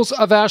tools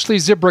of Ashley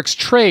Zibrick's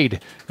trade,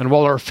 and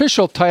while her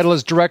official title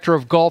is Director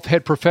of Golf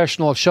Head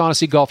Professional of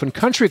Shaughnessy Golf and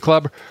Country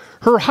Club,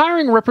 her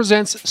hiring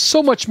represents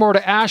so much more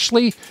to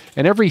Ashley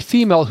and every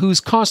female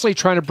who's constantly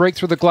trying to break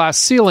through the glass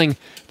ceiling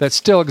that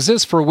still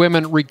exists for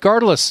women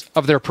regardless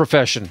of their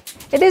profession.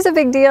 It is a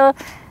big deal,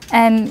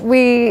 and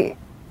we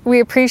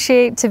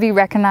appreciate to be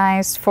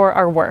recognized for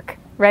our work,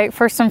 right?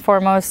 First and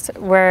foremost,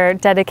 we're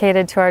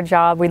dedicated to our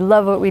job. We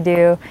love what we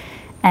do,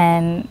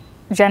 and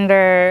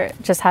gender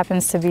just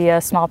happens to be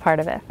a small part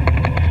of it.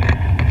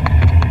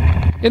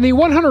 In the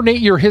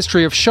 108-year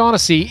history of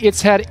Shaughnessy,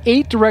 it's had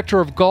 8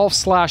 Director of Golf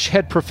 /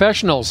 head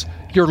professionals.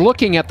 You're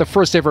looking at the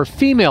first ever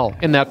female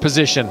in that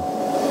position.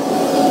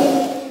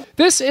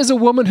 This is a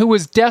woman who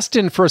was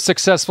destined for a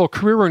successful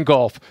career in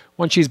golf,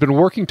 one she's been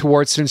working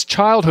towards since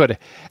childhood.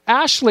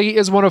 Ashley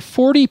is one of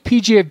 40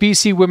 PGA of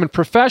BC women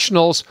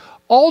professionals,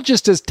 all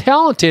just as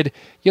talented,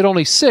 yet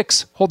only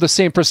 6 hold the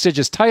same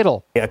prestigious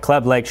title. A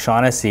club like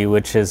Shaughnessy,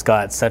 which has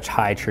got such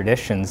high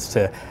traditions,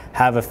 to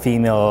have a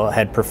female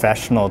head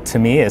professional, to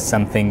me, is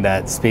something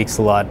that speaks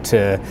a lot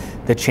to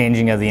the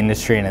changing of the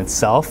industry in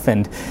itself.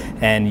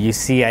 And you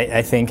see,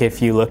 I think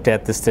if you looked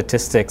at the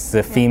statistics,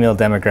 the female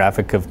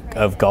demographic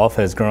of golf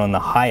has grown the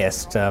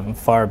highest,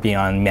 far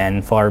beyond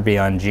men, far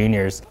beyond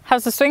juniors.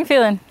 How's the swing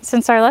feeling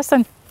since our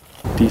lesson?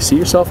 Do you see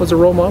yourself as a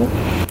role model?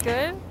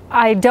 Good.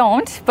 I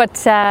don't, but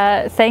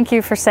thank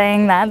you for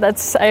saying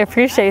that. I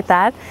appreciate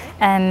that.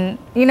 And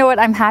you know what?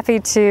 I'm happy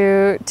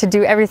to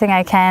do everything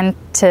I can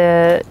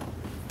to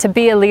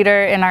be a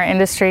leader in our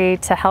industry,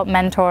 to help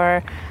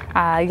mentor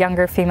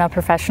younger female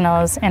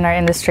professionals in our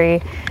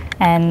industry,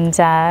 and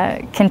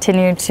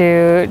continue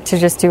to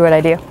just do what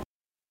I do.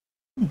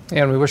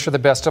 And we wish her the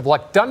best of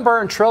luck.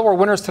 Dunbar and Trill were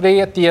winners today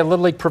at the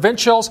Little League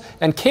Provincials,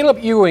 and Caleb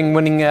Ewing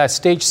winning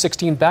stage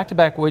 16,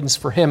 back-to-back wins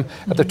for him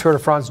at the Tour de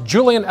France.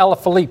 Julian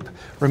Alaphilippe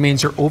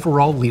remains your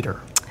overall leader.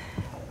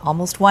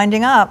 Almost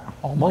winding up.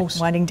 Almost.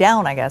 Winding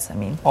down, I guess.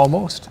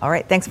 Almost. All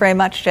right. Thanks very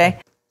much, Jay.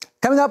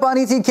 Coming up on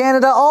ET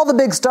Canada, all the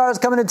big stars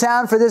coming to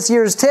town for this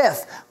year's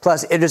TIFF.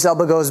 Plus, Idris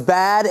Elba goes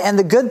bad, and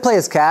the Good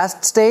Place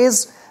cast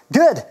stays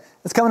good.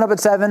 It's coming up at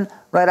 7,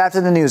 right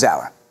after the news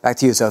hour. Back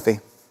to you, Sophie.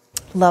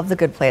 Love the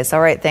Good Place. All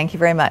right. Thank you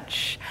very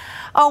much.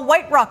 A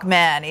White Rock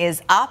man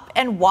is up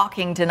and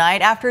walking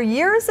tonight after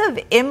years of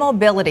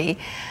immobility,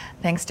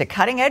 thanks to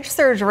cutting-edge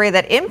surgery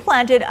that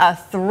implanted a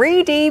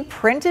 3D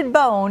printed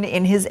bone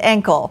in his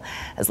ankle.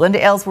 As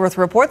Linda Aylesworth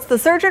reports, the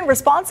surgeon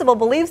responsible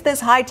believes this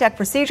high-tech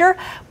procedure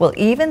will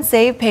even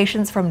save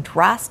patients from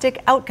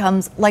drastic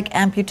outcomes like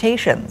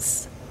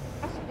amputations.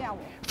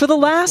 For the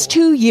last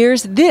 2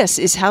 years, this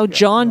is how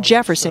John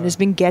Jefferson has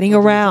been getting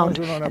around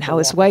and how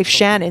his wife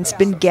Shannon's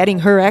been getting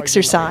her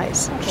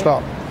exercise.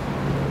 Stop.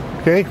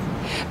 Okay.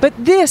 But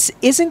this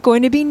isn't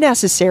going to be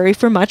necessary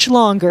for much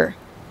longer.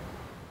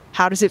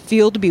 How does it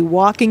feel to be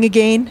walking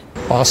again?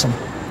 Awesome.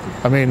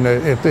 I mean,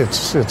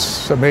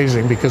 it's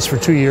amazing because for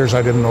 2 years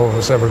I didn't know it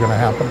was ever going to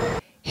happen.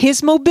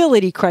 His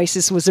mobility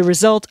crisis was a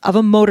result of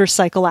a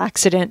motorcycle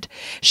accident.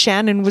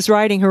 Shannon was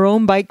riding her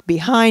own bike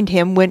behind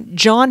him when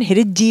John hit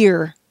a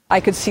deer. I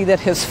could see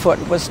that his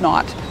foot was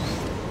not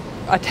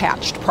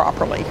attached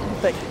properly.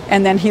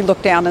 And then he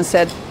looked down and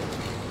said,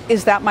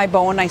 "Is that my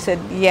bone?" I said,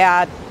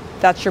 "Yeah,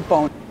 that's your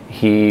bone."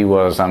 He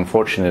was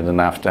unfortunate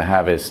enough to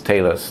have his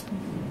talus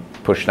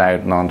pushed out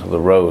and onto the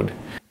road.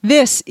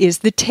 This is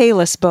the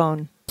talus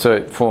bone. So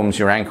it forms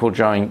your ankle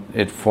joint,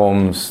 it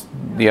forms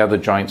the other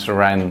joints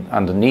around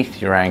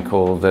underneath your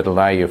ankle that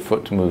allow your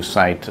foot to move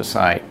side to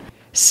side.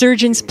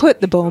 Surgeons put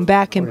the bone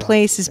back in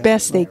place as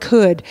best they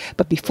could,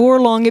 but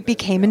before long it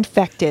became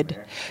infected.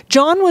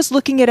 John was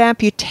looking at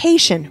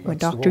amputation when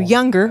Dr.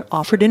 Younger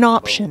offered an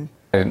option.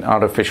 An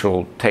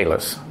artificial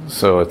talus,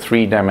 so a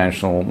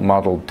three-dimensional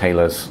modeled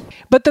talus.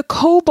 But the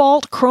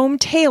cobalt chrome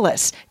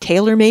talus,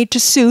 tailor-made to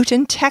suit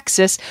in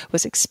Texas,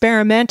 was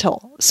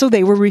experimental, so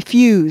they were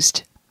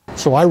refused.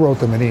 So I wrote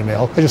them an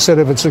email. I just said,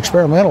 if it's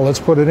experimental, let's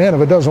put it in. If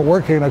it doesn't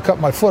work, you're going to cut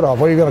my foot off.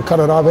 Well, you're going to cut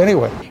it off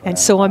anyway. And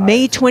so on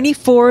May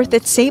 24th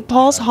at St.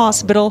 Paul's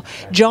Hospital,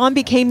 John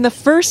became the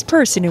first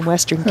person in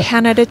Western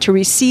Canada to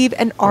receive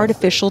an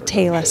artificial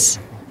talus.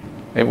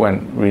 It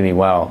went really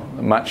well,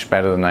 much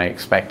better than I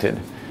expected.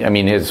 I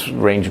mean, his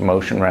range of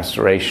motion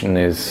restoration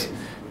is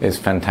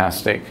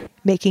fantastic.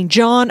 Making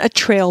John a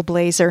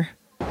trailblazer.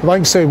 If I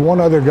can save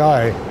one other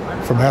guy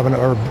from having,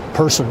 or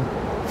person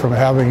from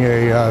having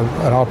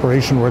an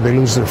operation where they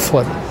lose their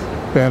foot,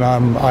 then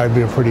I'd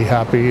be pretty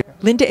happy.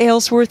 Linda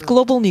Aylesworth,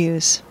 Global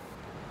News.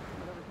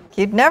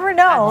 You'd never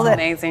know that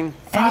amazing.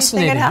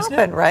 Anything could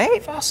happen,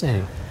 right?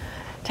 Fascinating.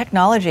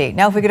 Technology.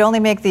 Now, if we could only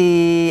make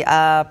the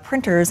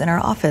printers in our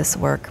office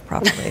work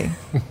properly.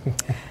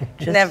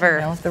 Just,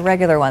 Never. The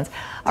regular ones.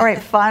 All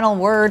right, final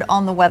word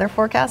on the weather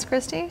forecast,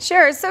 Christy?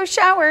 Sure. So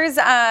showers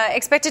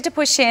expected to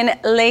push in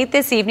late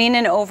this evening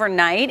and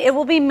overnight. It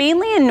will be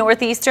mainly in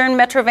northeastern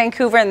Metro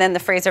Vancouver and then the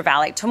Fraser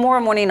Valley. Tomorrow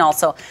morning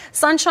also.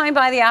 Sunshine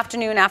by the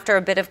afternoon after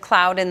a bit of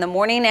cloud in the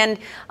morning. And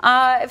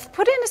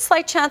put in a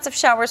slight chance of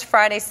showers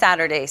Friday,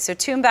 Saturday. So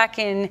tune back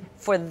in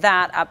for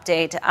that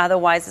update.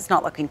 Otherwise, it's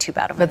not looking too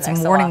bad. But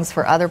some warnings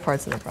for other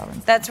parts of the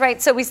province. That's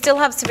right. So we still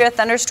have severe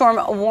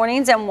thunderstorm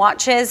warnings and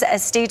watches.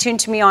 Stay tuned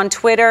to me on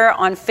Twitter,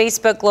 on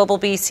Facebook, Global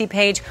BC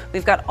page.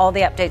 We've got all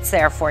the updates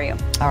there for you.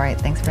 All right.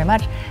 Thanks very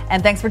much.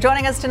 And thanks for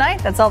joining us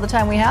tonight. That's all the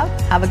time we have.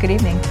 Have a good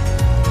evening.